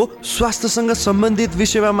 यो स्वास्थ्यसँग सम्बन्धित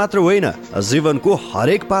विषयमा मात्र होइन, जीवनको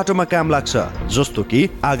हरेक पाटोमा काम लाग्छ, जस्तो कि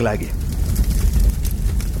आगलागी।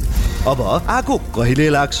 अब आगो कहिले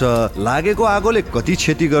लाग्छ, लागेको आगोले कति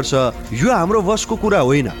क्षति गर्छ, यो हाम्रो वशको कुरा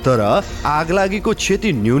होइन, तर आगलागीको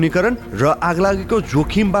क्षति न्यूनीकरण र आगलागीको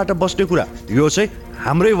जोखिमबाट बस्ने कुरा यो चाहिँ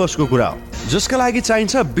हाम्रै वशको कुरा हो, जसका लागि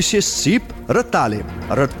चाहिन्छ विशेष सिप र तालिम,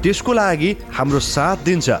 र त्यसको लागि हाम्रो साथ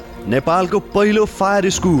दिन्छ नेपालको पहिलो फायर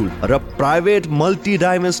स्कुल र private multi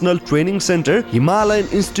dimensional training centre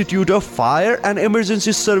Himalayan institute of fire and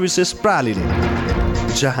emergency services प्रालीले,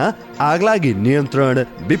 जहाँ आगलागी नियन्त्रण,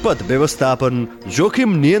 विपद व्यवस्थापन,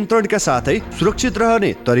 जोखिम नियन्त्रणका साथै सुरक्षित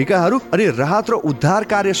रहने तरिकाहरू अनि राहत र उद्धार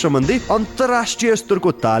कार्य सम्बन्धी अन्तर्राष्ट्रिय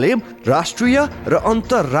स्तरको तालिम राष्ट्रिय र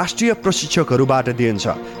अन्तर्राष्ट्रिय प्रशिक्षकहरूबाट दिइन्छ।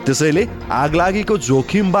 त्यसैले आगलागीको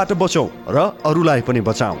जोखिमबाट बचौं र अरूलाई पनि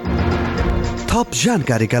बचाऊ। थप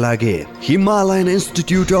जानकारीका लागि Himalayan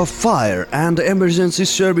institute of fire and emergency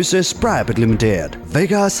services private limited,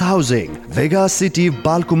 Vegas housing, Vegas city,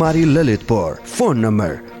 Balkumari, Lalitpur. Phone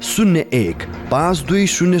number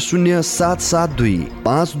 01-5200-772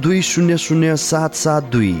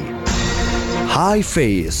 5200-772। High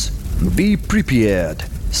face, be prepared,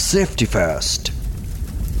 safety first.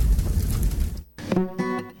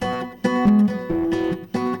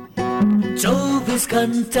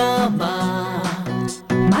 घण्टामा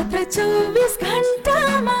मात्र 24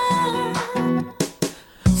 घण्टामा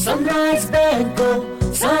सनराइज ब्याङ्कको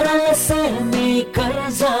सरल सेमी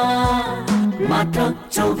कर्जा मात्र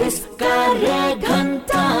 24 कार्य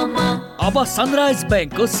घण्टामा। अब सनराइज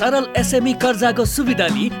ब्याङ्कको सरल एसएमई कर्जाको सुविधा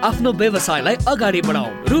लिई आफ्नो व्यवसायलाई अगाडि बढाऊ।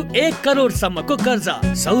 रु 1 करोडसम्मको कर्जा,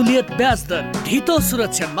 सहुलियत ब्याज दर, ढितो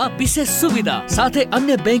सुरक्षामा विशेष सुविधा साथै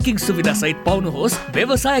अन्य ब्याङ्किङ सुविधा सहित पाउनुहोस्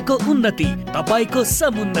व्यवसायको उन्नति, तपाईको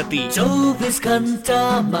समुन्नति। 24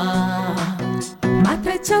 घण्टामा मात्र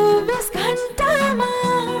 24 घण्टामा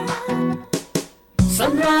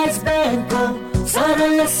सनराइज ब्याङ्कको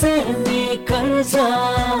सरल सेमी कर्जा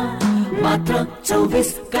मात्र 24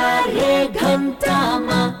 कार्य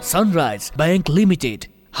घण्टामा। सनराइज ब्याङ्क लिमिटेड,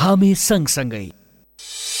 हामी सँगसँगै।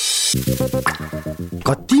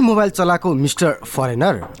 कति मोबाइल चलाएको मिस्टर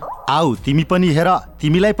फरेनर? आऊ तिमी पनि हेर,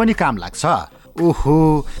 तिमीलाई पनि काम लाग्छ।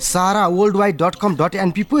 ओहो, सारा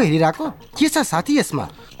worldwide.com.np पो हेरिरहेको के छ साथी यसमा?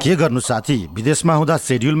 के गर्नु साथी, विदेशमा हुँदा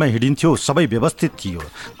शेड्युलमा हिँडिन्थ्यो, सबै व्यवस्थित थियो।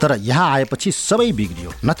 तर यहाँ आएपछि सबै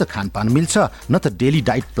बिग्रियो। न त खानपान मिल्छ, न त डेली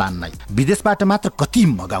डाइट प्लान नै। विदेशबाट मात्र कति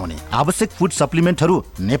मगाउने। आवश्यक फुड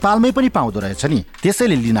सप्लिमेन्टहरू नेपालमै पनि पाउँदो रहेछ नि,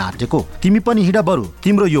 त्यसैले लिन आँटेको। तिमी पनि हिँड बरु।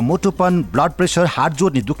 तिम्रो यो मोटोपन, ब्लड प्रेसर, हार्ट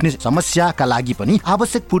जोड्ने दुख्ने समस्याका लागि पनि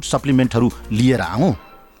आवश्यक फुड सप्लिमेन्टहरू लिएर आऊ।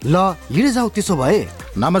 ल हिँड जाऊ त्यसो भए।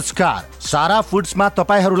 नमस्कार, सारा फुड्समा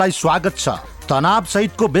तपाईहरूलाई स्वागत छ। तनाव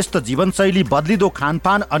सहितको व्यस्त जीवनशैली, बदलिदो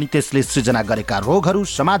खानपान अनि त्यसले सृजना गरेका रोगहरू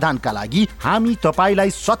समाधानका लागि हामी तपाईलाई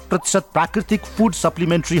 100% प्राकृतिक food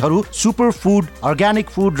सप्लिमेन्ट्रीहरू, super food, organic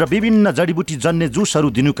food र विभिन्न जडीबुटी जन्य जुसहरू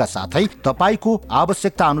दिनुका साथै तपाईको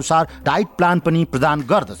आवश्यकता अनुसार डाइट प्लान पनि प्रदान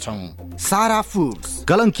गर्दछौँ। सारा foods,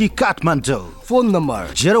 Kalanki, Kathmandu. Phone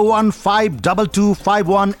number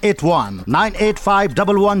 015225181,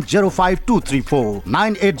 9851105234,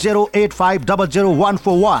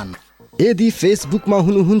 9808500141। यदि फेसबुकमा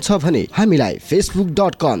हुनुहुन्छ भने हामीलाई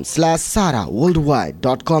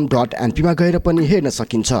facebook.com/saraworldwide.com.np मा गएर पनि हेर्न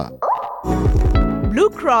सकिन्छ। ब्लू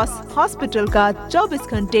क्रॉस हस्पिटलका 24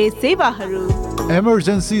 घण्टे सेवाहरू,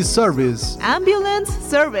 emergency service, ambulance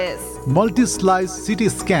service, multi slice CT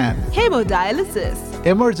scan, hemodialysis,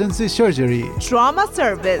 emergency surgery, trauma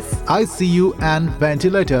service, ICU and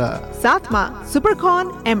ventilator, साथमा सुपरकन,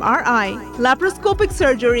 MRI, ल्याप्रोस्कोपिक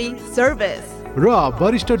सर्जरी सर्भिस र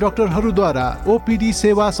वरिष्ठ डाक्टरहरूद्वारा OPD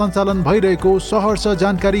सेवा सञ्चालन भइरहेको सहर्ष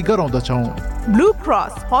जानकारी गराउँदछौँ। Blue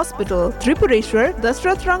cross hospital, Tripureshwor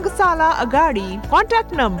Dasharath रङ्गशाला अगाडि।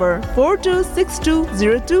 Contact number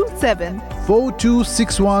 4262027,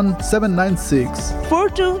 4261796,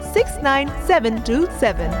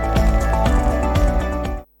 4269727।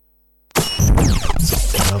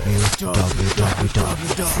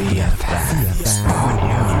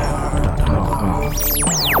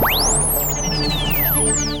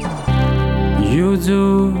 यो जो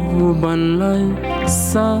बनलाई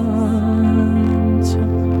सान्छ,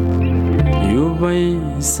 यो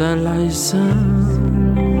बैसलाई सान्छ,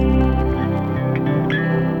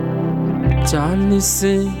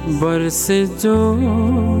 40 वर्षे जो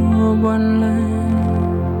बनलाई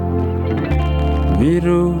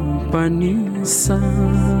मेरो पनि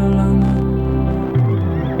सलाम।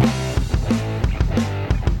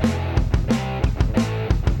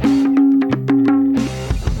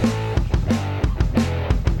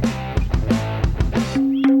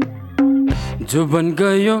 जो बन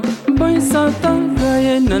गयो पैसा त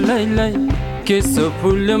गएन लैलै, केसो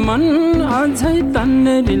फुल मन अझै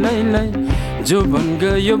तन्नेरी लैलै। जो बन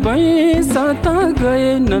गयो पैसा त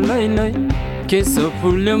गएन लैलै, केसो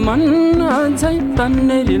फुल मन अझै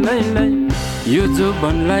तन्नेरी लैलै। यो जो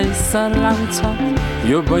बनलाई सलाम छ,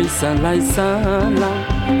 यो पैसालाई सलाम।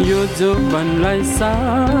 यो जो बनलाई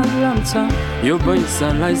सलाम छ, यो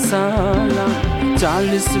पैसालाई सलाम।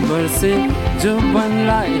 40 वर्षे जो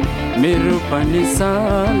बनलाई मेरो पनि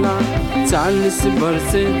सलाम। 40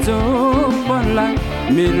 वर्षे जो बनलाई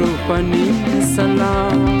मेरो पनि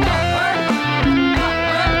सलाम।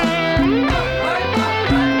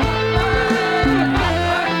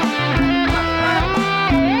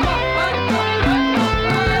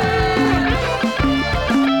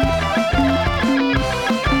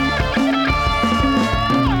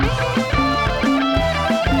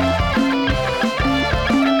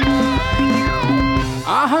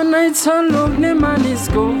 नै छ लोग्ने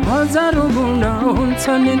मानिसको हजारौं गुण हुन्छ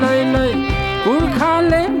नि लैलै।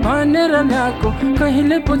 पुर्खाले भनेर ल्याएको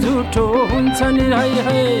कहिले पो झुटो हुन्छ नि है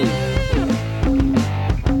है।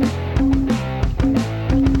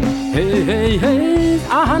 हे हे हे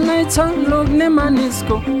आहा नै छ लोग्ने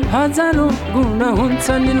मानिसको हजारौं गुण हुन्छ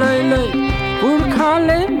नि लैलै।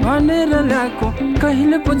 पुर्खाले भनेर ल्याएको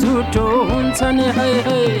कहिले पो झुटो हुन्छ नि है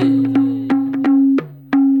है।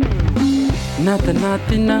 नात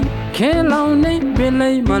नातिना खेलाउने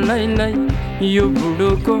बेलैमा लैलै, यो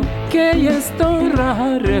बुढोको के यस्तो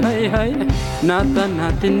रहर है है। नात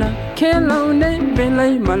नातिना खेलाउने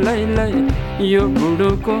बेलैमा लैलै, यो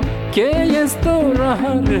बुढोको के यस्तो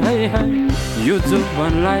रहर है है। यो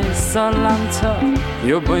जोबनलाई सलाम छ,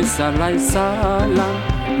 यो बैसालाई सलाम।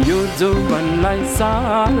 यो जोबनलाई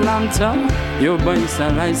सलाम छ, यो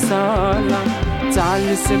बैसालाई सलाम।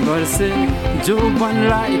 40 वर्षे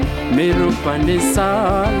जोबनलाई मेरो पनि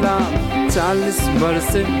सलाम। 40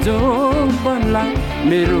 वर्षे जोबनलाई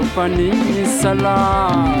मेरो पनि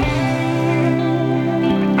सलाम।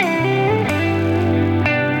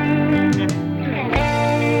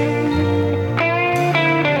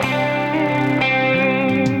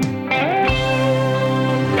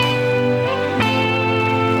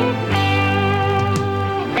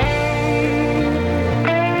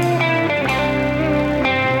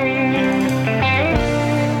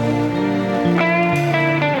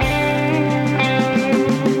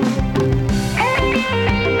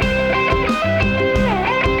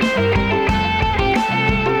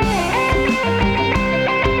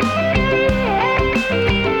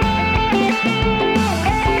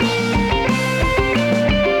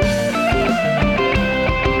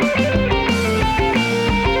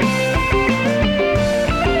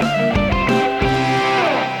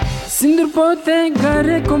 पोते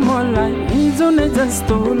गरेको मलाई हिजो नै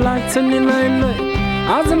जस्तो लाग्छ नि लैलै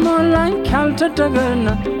आज मलाई ख्याल ठट्टा गर्न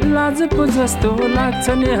लाज पो जस्तो लाग्छ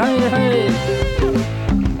नि है है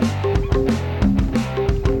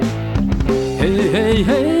हे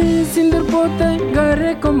हे सिन्दुर पोते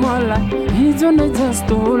गरेको मलाई हिजो नै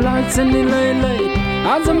जस्तो लाग्छ नि लैलै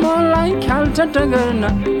आज मलाई ख्याल ठट्टा गर्न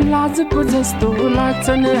लाज पो जस्तो लाग्छ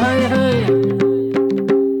नि है है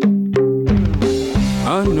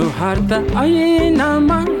अनुहार त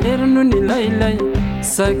ऐनामा हेर्नु नि लैलै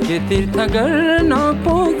सके तीर्थ गर्न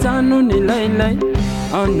पो जानु नि लैलै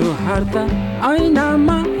अनुहार त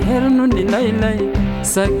ऐनामा हेर्नु नि लैलै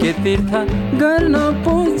सके तीर्थ गर्न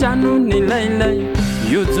पो जानु नि लैलै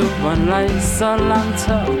यो जुबनलाई सलाम छ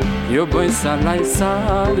यो बैसालाई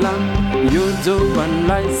सलाम यो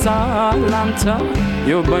जुबनलाई सलाम छ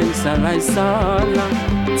यो बैसालाई सलाम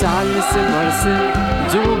 40 वर्ष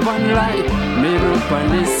जुबनलाई मेरो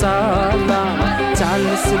पनि सलाम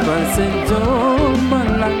 40 वर्ष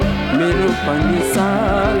जुबनलाई मेरो पनि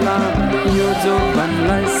सलाम यो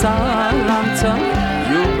जुबनलाई सलाम छ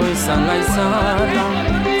यो बैसालाई सलाम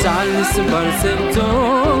 40 वर्ष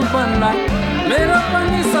जुबनलाई मेरो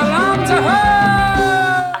पनि सलाम छ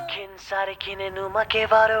Akin sare kine numa ke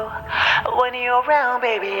varo when you're around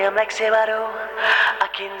baby I'm like sevaro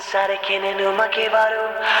Akin sare kine numa ke varo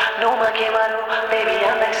baby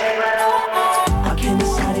I'm like sevaro Akin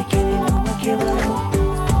sare kine numa ke varo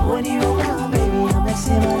when you're around baby I'm like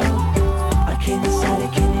sevaro Akin sare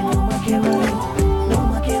kine numa ke varo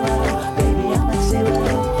baby I'm like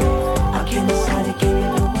sevaro Akin sare kine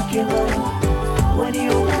numa ke varo when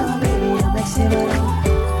you're around baby I'm like sevaro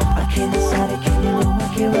Akin sare kine numa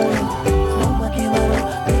ke varo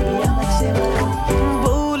baby I'm like sevaro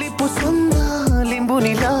Boli pusunda limbu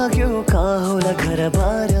ni lagyo ka hola ghar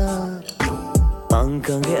bara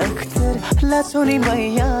Ankange akhtar la suni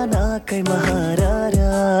maiya na kai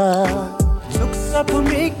maharara Suk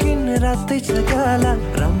sapunikin ratai chagala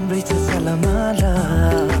ramrai cha salamala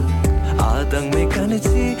Adang me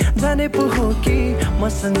kanchi jane po ho ki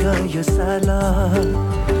masanga yo sala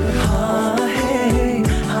Ha hey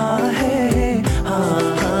ha hey ha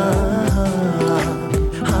ha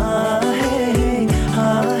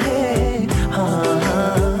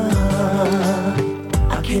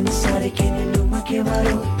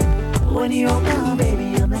When you're around, baby,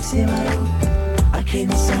 I'm like sevaro. I can't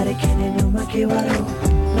decide, I can't no ma que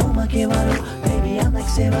varo, baby, I'm like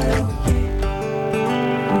sevaro.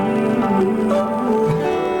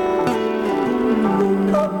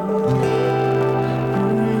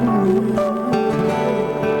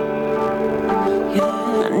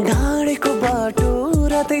 Gaadeko bato,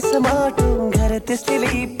 ratai samato, ghar त्यसले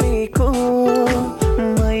लिपेको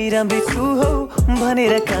मैरा बेछु हो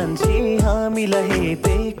भनेर कान्छी हामीलाई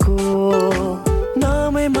हेपेको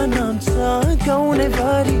नामैमा नाम छ गाउने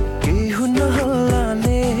बारी के हुन्न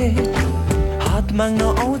हल्लाले हात माग्न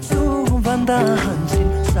आउँछु भन्दा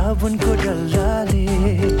हान्छन् साबुनको डल्लाले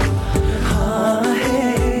हा हे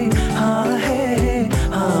हा हे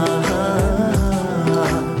हा हा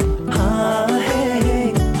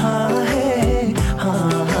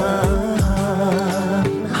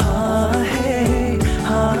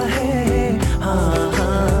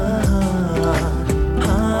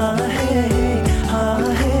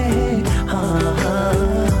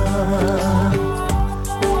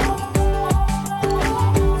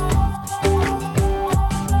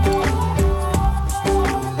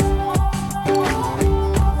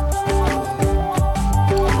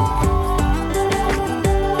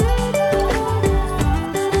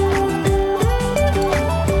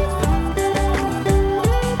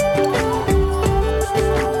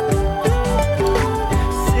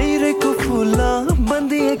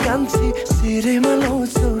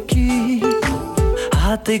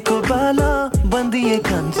हातेको बाला बन्दिए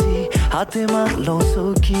कान्छी हातेमा लाउँछौ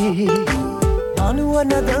कि अनुहार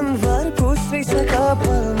नदनभर पुछ्दै छ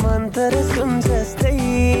कपाल मन्तर सुन जस्तै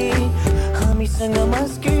हामीसँग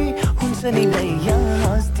मस्की हुन्छ नि भैया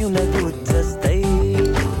हाँस्थ्यौ न दुध जस्तै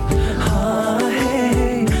हा हे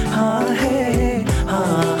हा हे हा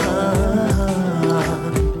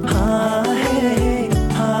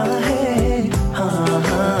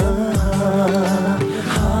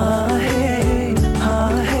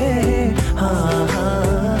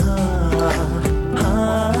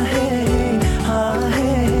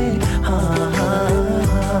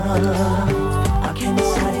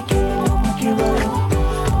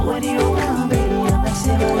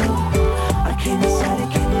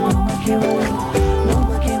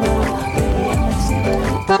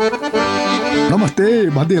नमस्ते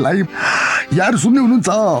भन्दैलाई यार सुन्दै हुनुहुन्छ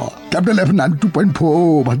क्यापिटल एफएम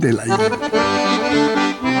 92.4 भन्दैलाई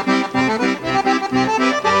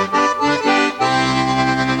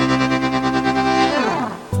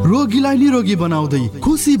रोगीलाई निरोगी बनाउँदै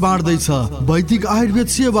खुसी बाँड्दैछ वैदिक आयुर्वेद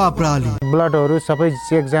सेवा प्रणाली। ब्लडहरू सबै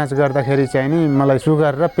चेक जाँच गर्दाखेरि चाहिँ नि मलाई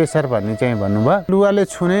सुगर र प्रेसर भन्ने चाहिँ भन्नुभयो। लुगाले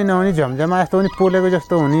छुनै नहुने झमझमा जस्तो पनि पोलेको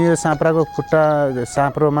जस्तो हुने यो साँप्राको खुट्टा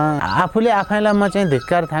साँप्रोमा आफूले आफैलाई म चाहिँ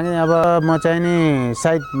धिक्कार थाङेँ। अब म चाहिँ नि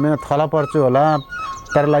सायद थला पर्छु होला,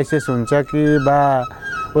 प्यारालाइसिस हुन्छ कि बा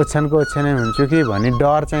ओछ्यानको ओछ्यानै हुन्छु कि भन्ने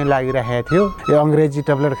डर चाहिँ लागिरहेको थियो। यो अङ्ग्रेजी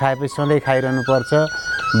ट्याब्लेट खाएपछि सधैँ खाइरहनु पर्छ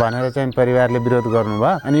भनेर चाहिँ परिवारले विरोध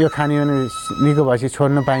गर्नुभयो। अनि यो खाने भने निको भएपछि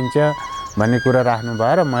छोड्न पाइन्छ भन्ने कुरा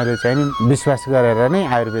राख्नुभयो र मैले चाहिँ नि विश्वास गरेर नै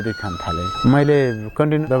आयुर्वेदिक खान थालेँ। मैले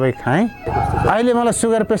कन्टिन्यू दबाई खाएँ। अहिले मलाई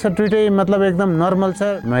सुगर प्रेसर दुइटै मतलब एकदम नर्मल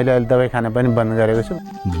छ। मैले अहिले दबाई खान पनि बन्द गरेको छु।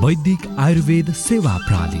 वैदिक आयुर्वेद सेवा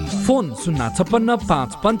प्रणाली। Phone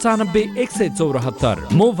 056 595 174,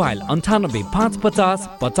 mobile 98 550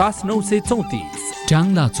 50 934।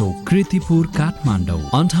 ट्याङ्ला चौक कृतिपुर काठमाडौँ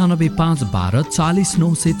 98 512 40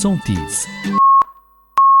 934।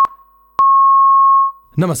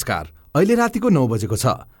 नमस्कार, अहिले रातिको 9 बजेको छ।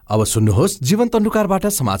 अब सुन्नुहोस् जीवन तन्डुकारबाट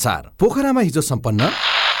समाचार। पोखरामा हिजो सम्पन्न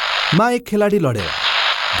मा एक खेलाडी लडेर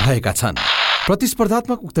भएका छन्।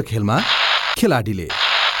 प्रतिस्पर्धात्मक उक्त खेलमा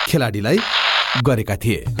खेलाडीलाई गरेका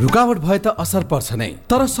थिए। रुकावट भए त असर पर्छ नै,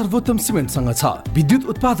 तर सर्वोत्तम सिमेन्टसँग छ विद्युत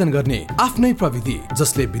उत्पादन गर्ने आफ्नै प्रविधि,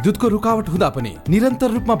 जसले विद्युतको रुकावट हुँदा पनि निरन्तर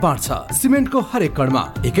रूपमा बाँड्छ। सिमेन्टको हरेक कणमा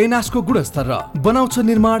एकै नासको गुणस्तर र बनाउँछ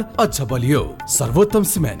निर्माण अझ बलियो। सर्वोत्तम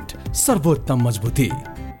सिमेन्ट, सर्वोत्तम मजबुती।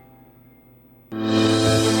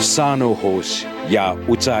 सानो होस् या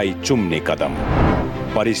उचाइ चुम्ने कदम,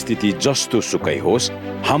 परिस्थिति जस्तो सुकै होस्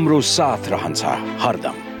हाम्रो साथ रहन्छ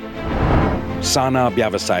हरदम। साना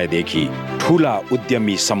व्यवसायदेखि ठूला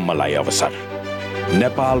उद्यमीसम्मलाई अवसर।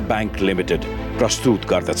 नेपाल ब्याङ्क लिमिटेड प्रस्तुत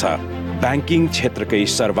गर्दछ ब्याङ्किङ क्षेत्रकै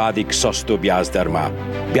सर्वाधिक सस्तो ब्याज दरमा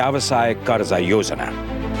व्यवसाय कर्जा योजना,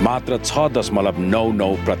 मात्र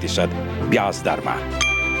 6.99% ब्याज दरमा।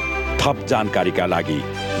 थप जानकारीका लागि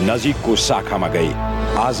नजिकको शाखामा गई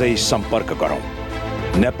आजै सम्पर्क गरौँ।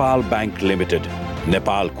 नेपाल ब्याङ्क लिमिटेड,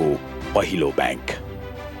 नेपालको पहिलो ब्याङ्क।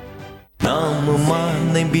 नाममा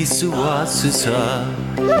नै विश्वास छ,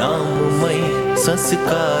 नाममै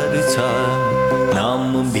संस्कार छ, नाम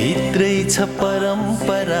भित्रै छ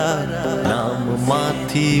परम्परा, नाम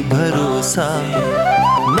माथि भरोसा,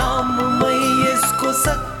 नाममै यसको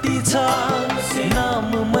शक्ति छ,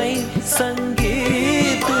 नाममै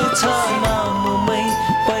सङ्गीत छ, नाममै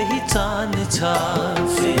पहिचान छ,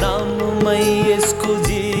 नाममै यसको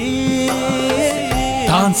जीत।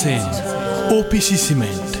 Tansen OPC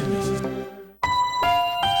cement.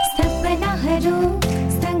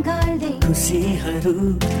 खुसीहरू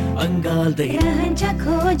अङ्गाल्दै रहन्छ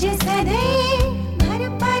खोज सधैँ भर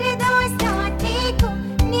पर्दो साथीको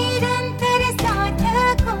निरन्तर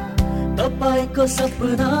साथको। तपाईँको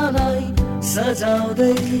सपनालाई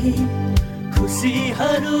सजाउँदै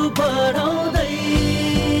खुसीहरू बढाउँदै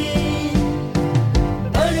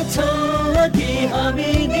बढ्छौँ अघि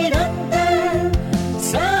हामी निरन्तर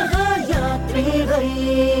सहयात्री भई।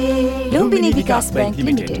 लुम्बिनी विकास ब्याङ्क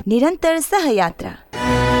लिमिटेड, निरन्तर सहयात्रा।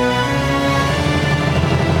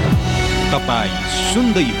 तपाईं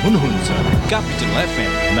सुन्दै हुनुहुन्छ capital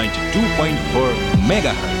FM 92.4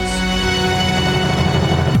 megahertz.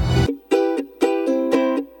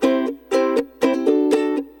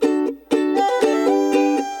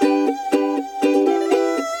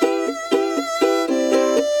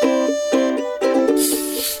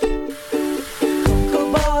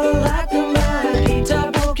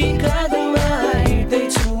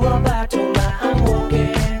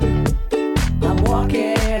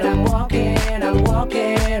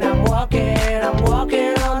 I'm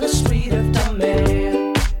walking on the street of the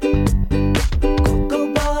man.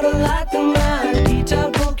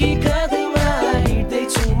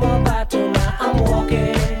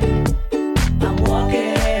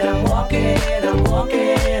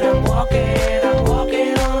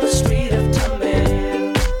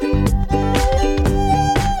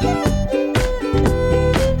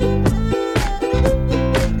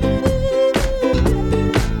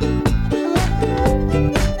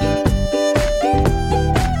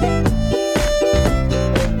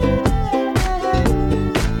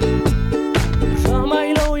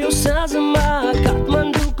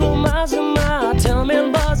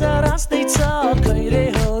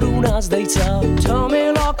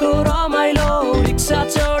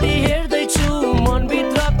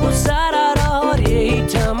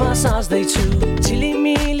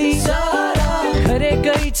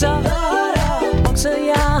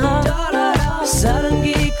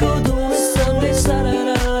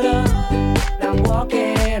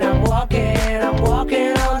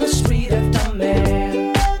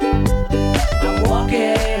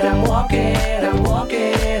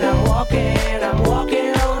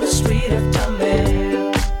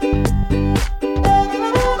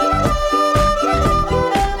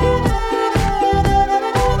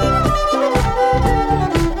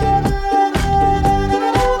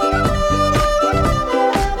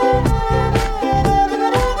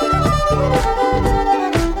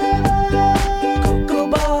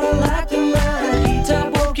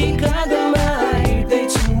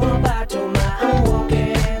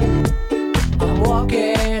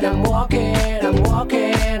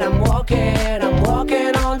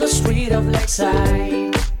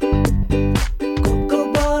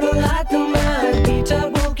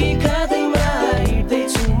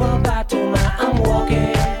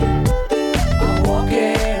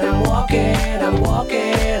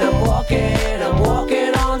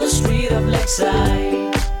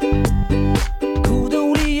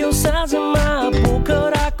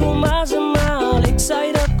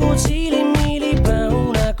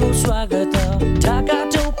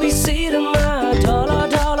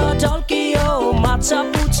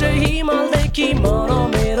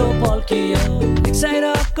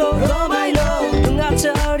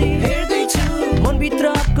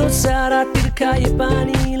 आँखा यो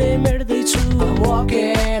पानीले मेट्दैछु I'm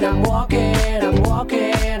walking, I'm walking, I'm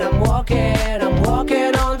walking, I'm walking, I'm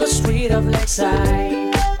walking on the street of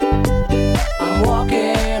Lakeside. I'm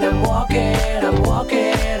walking, I'm walking, I'm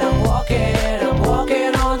walking, I'm walking, I'm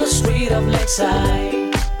walking on the street of Lakeside.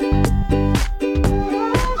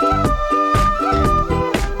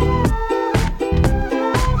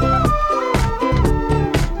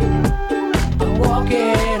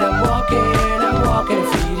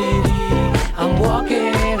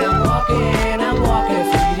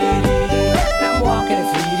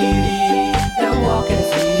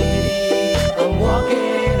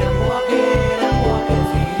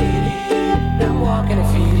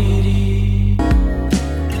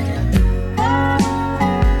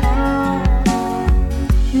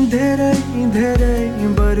 धेरै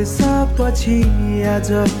वर्षपछि आज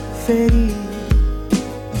फेरि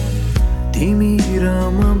तिमी र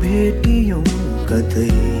म भेटियौं कतै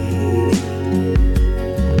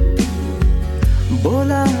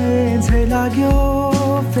बोलाए झै लाग्यो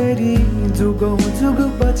फेरि जुगौं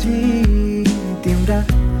जुगपछि तिम्रा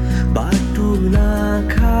बाटुला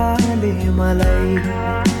खाले मलाई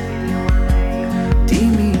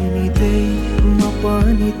तिमी नि त्यही म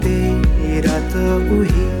पनि त्यही रात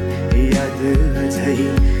उही याद झै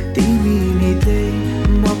तिमी नि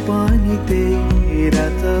त्यही म पनि त्यही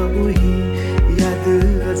रात उही याद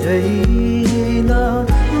झै न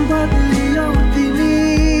बदलियौ तिमी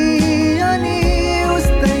अनि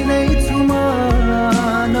उस्तै नै छु म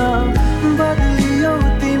न बदलियौ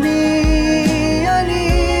तिमी अनि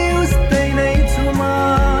उस्तै नै छु म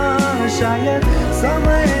सायद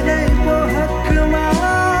समय नै पो हकमा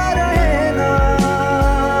रहेन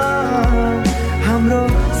हाम्रो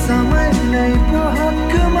समय नै पो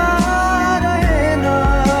हकमा रहेन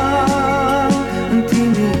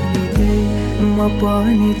तिमी नि त्यही म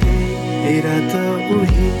पनि त्यही रात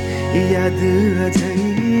उही याद झै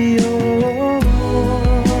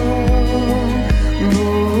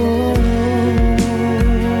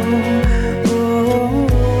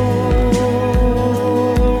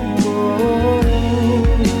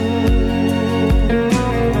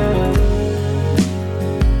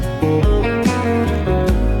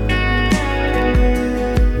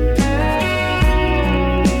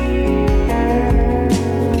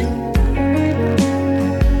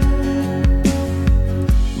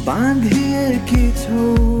बाँधिएकी छौ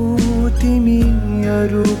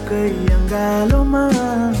तिमीहरूकै अङ्गालोमा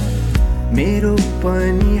मेरो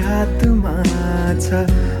पनि हातमा छ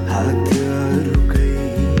हातहरूकै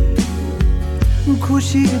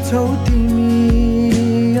खुसी छौ तिमी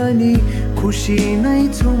अनि खुसी नै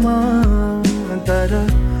छु म तर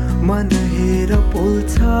मन हेर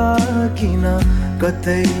पोल्छ किन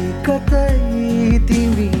कतै कतै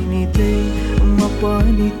तिमी नि त्यही म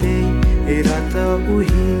पनि त्यही रात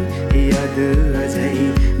उही याद झै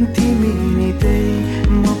तिमी नि त्यही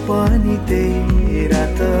म पनि त्यही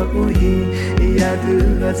रात उही याद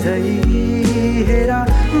झै हेर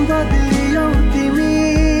बदलियौ तिमी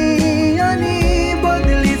अनि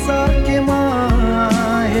बदलिसके म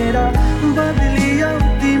हेर बदलियौ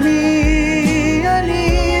तिमी अनि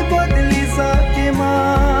बदलिसके म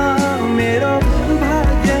मेरो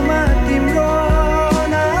भाग्यमा तिम्रो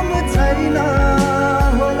नाम छैन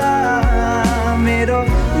होला मेरो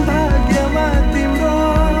भाग्यमा तिम्रो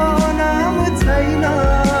नाम छैन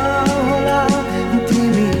होला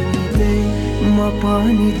तिमी त्यही म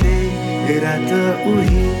पनि त्यही रात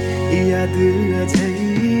उही याद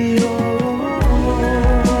झै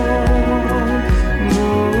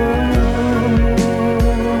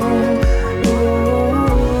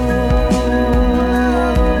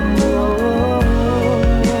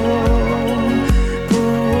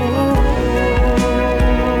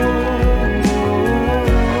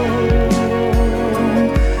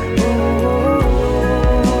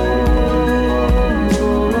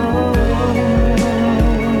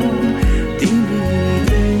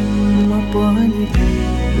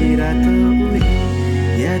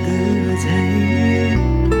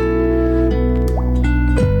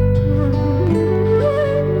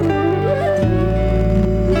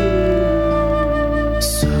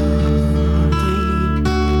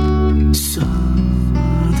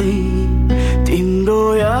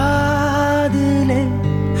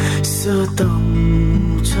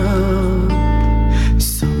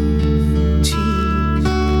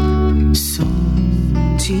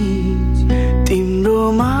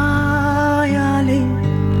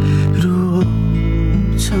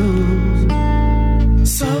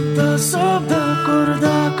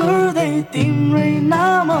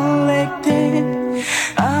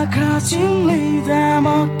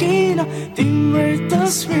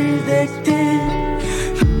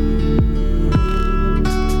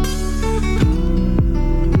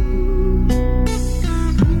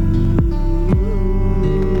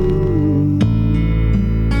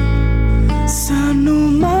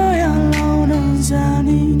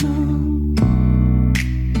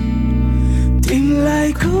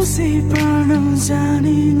खुसी पाउन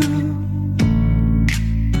जानिन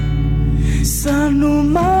सानो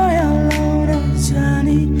माया लाउन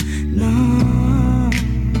जानिन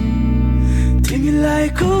तिमीलाई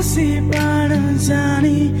खुसी पाउन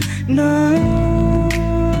जानिन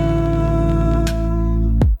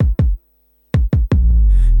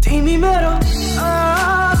तिमी मेरो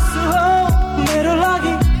आँसु हो मेरो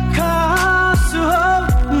लागि खास हो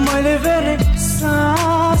मैले फेरि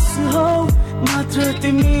सास हो मात्र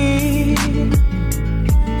तिमी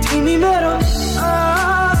मेरो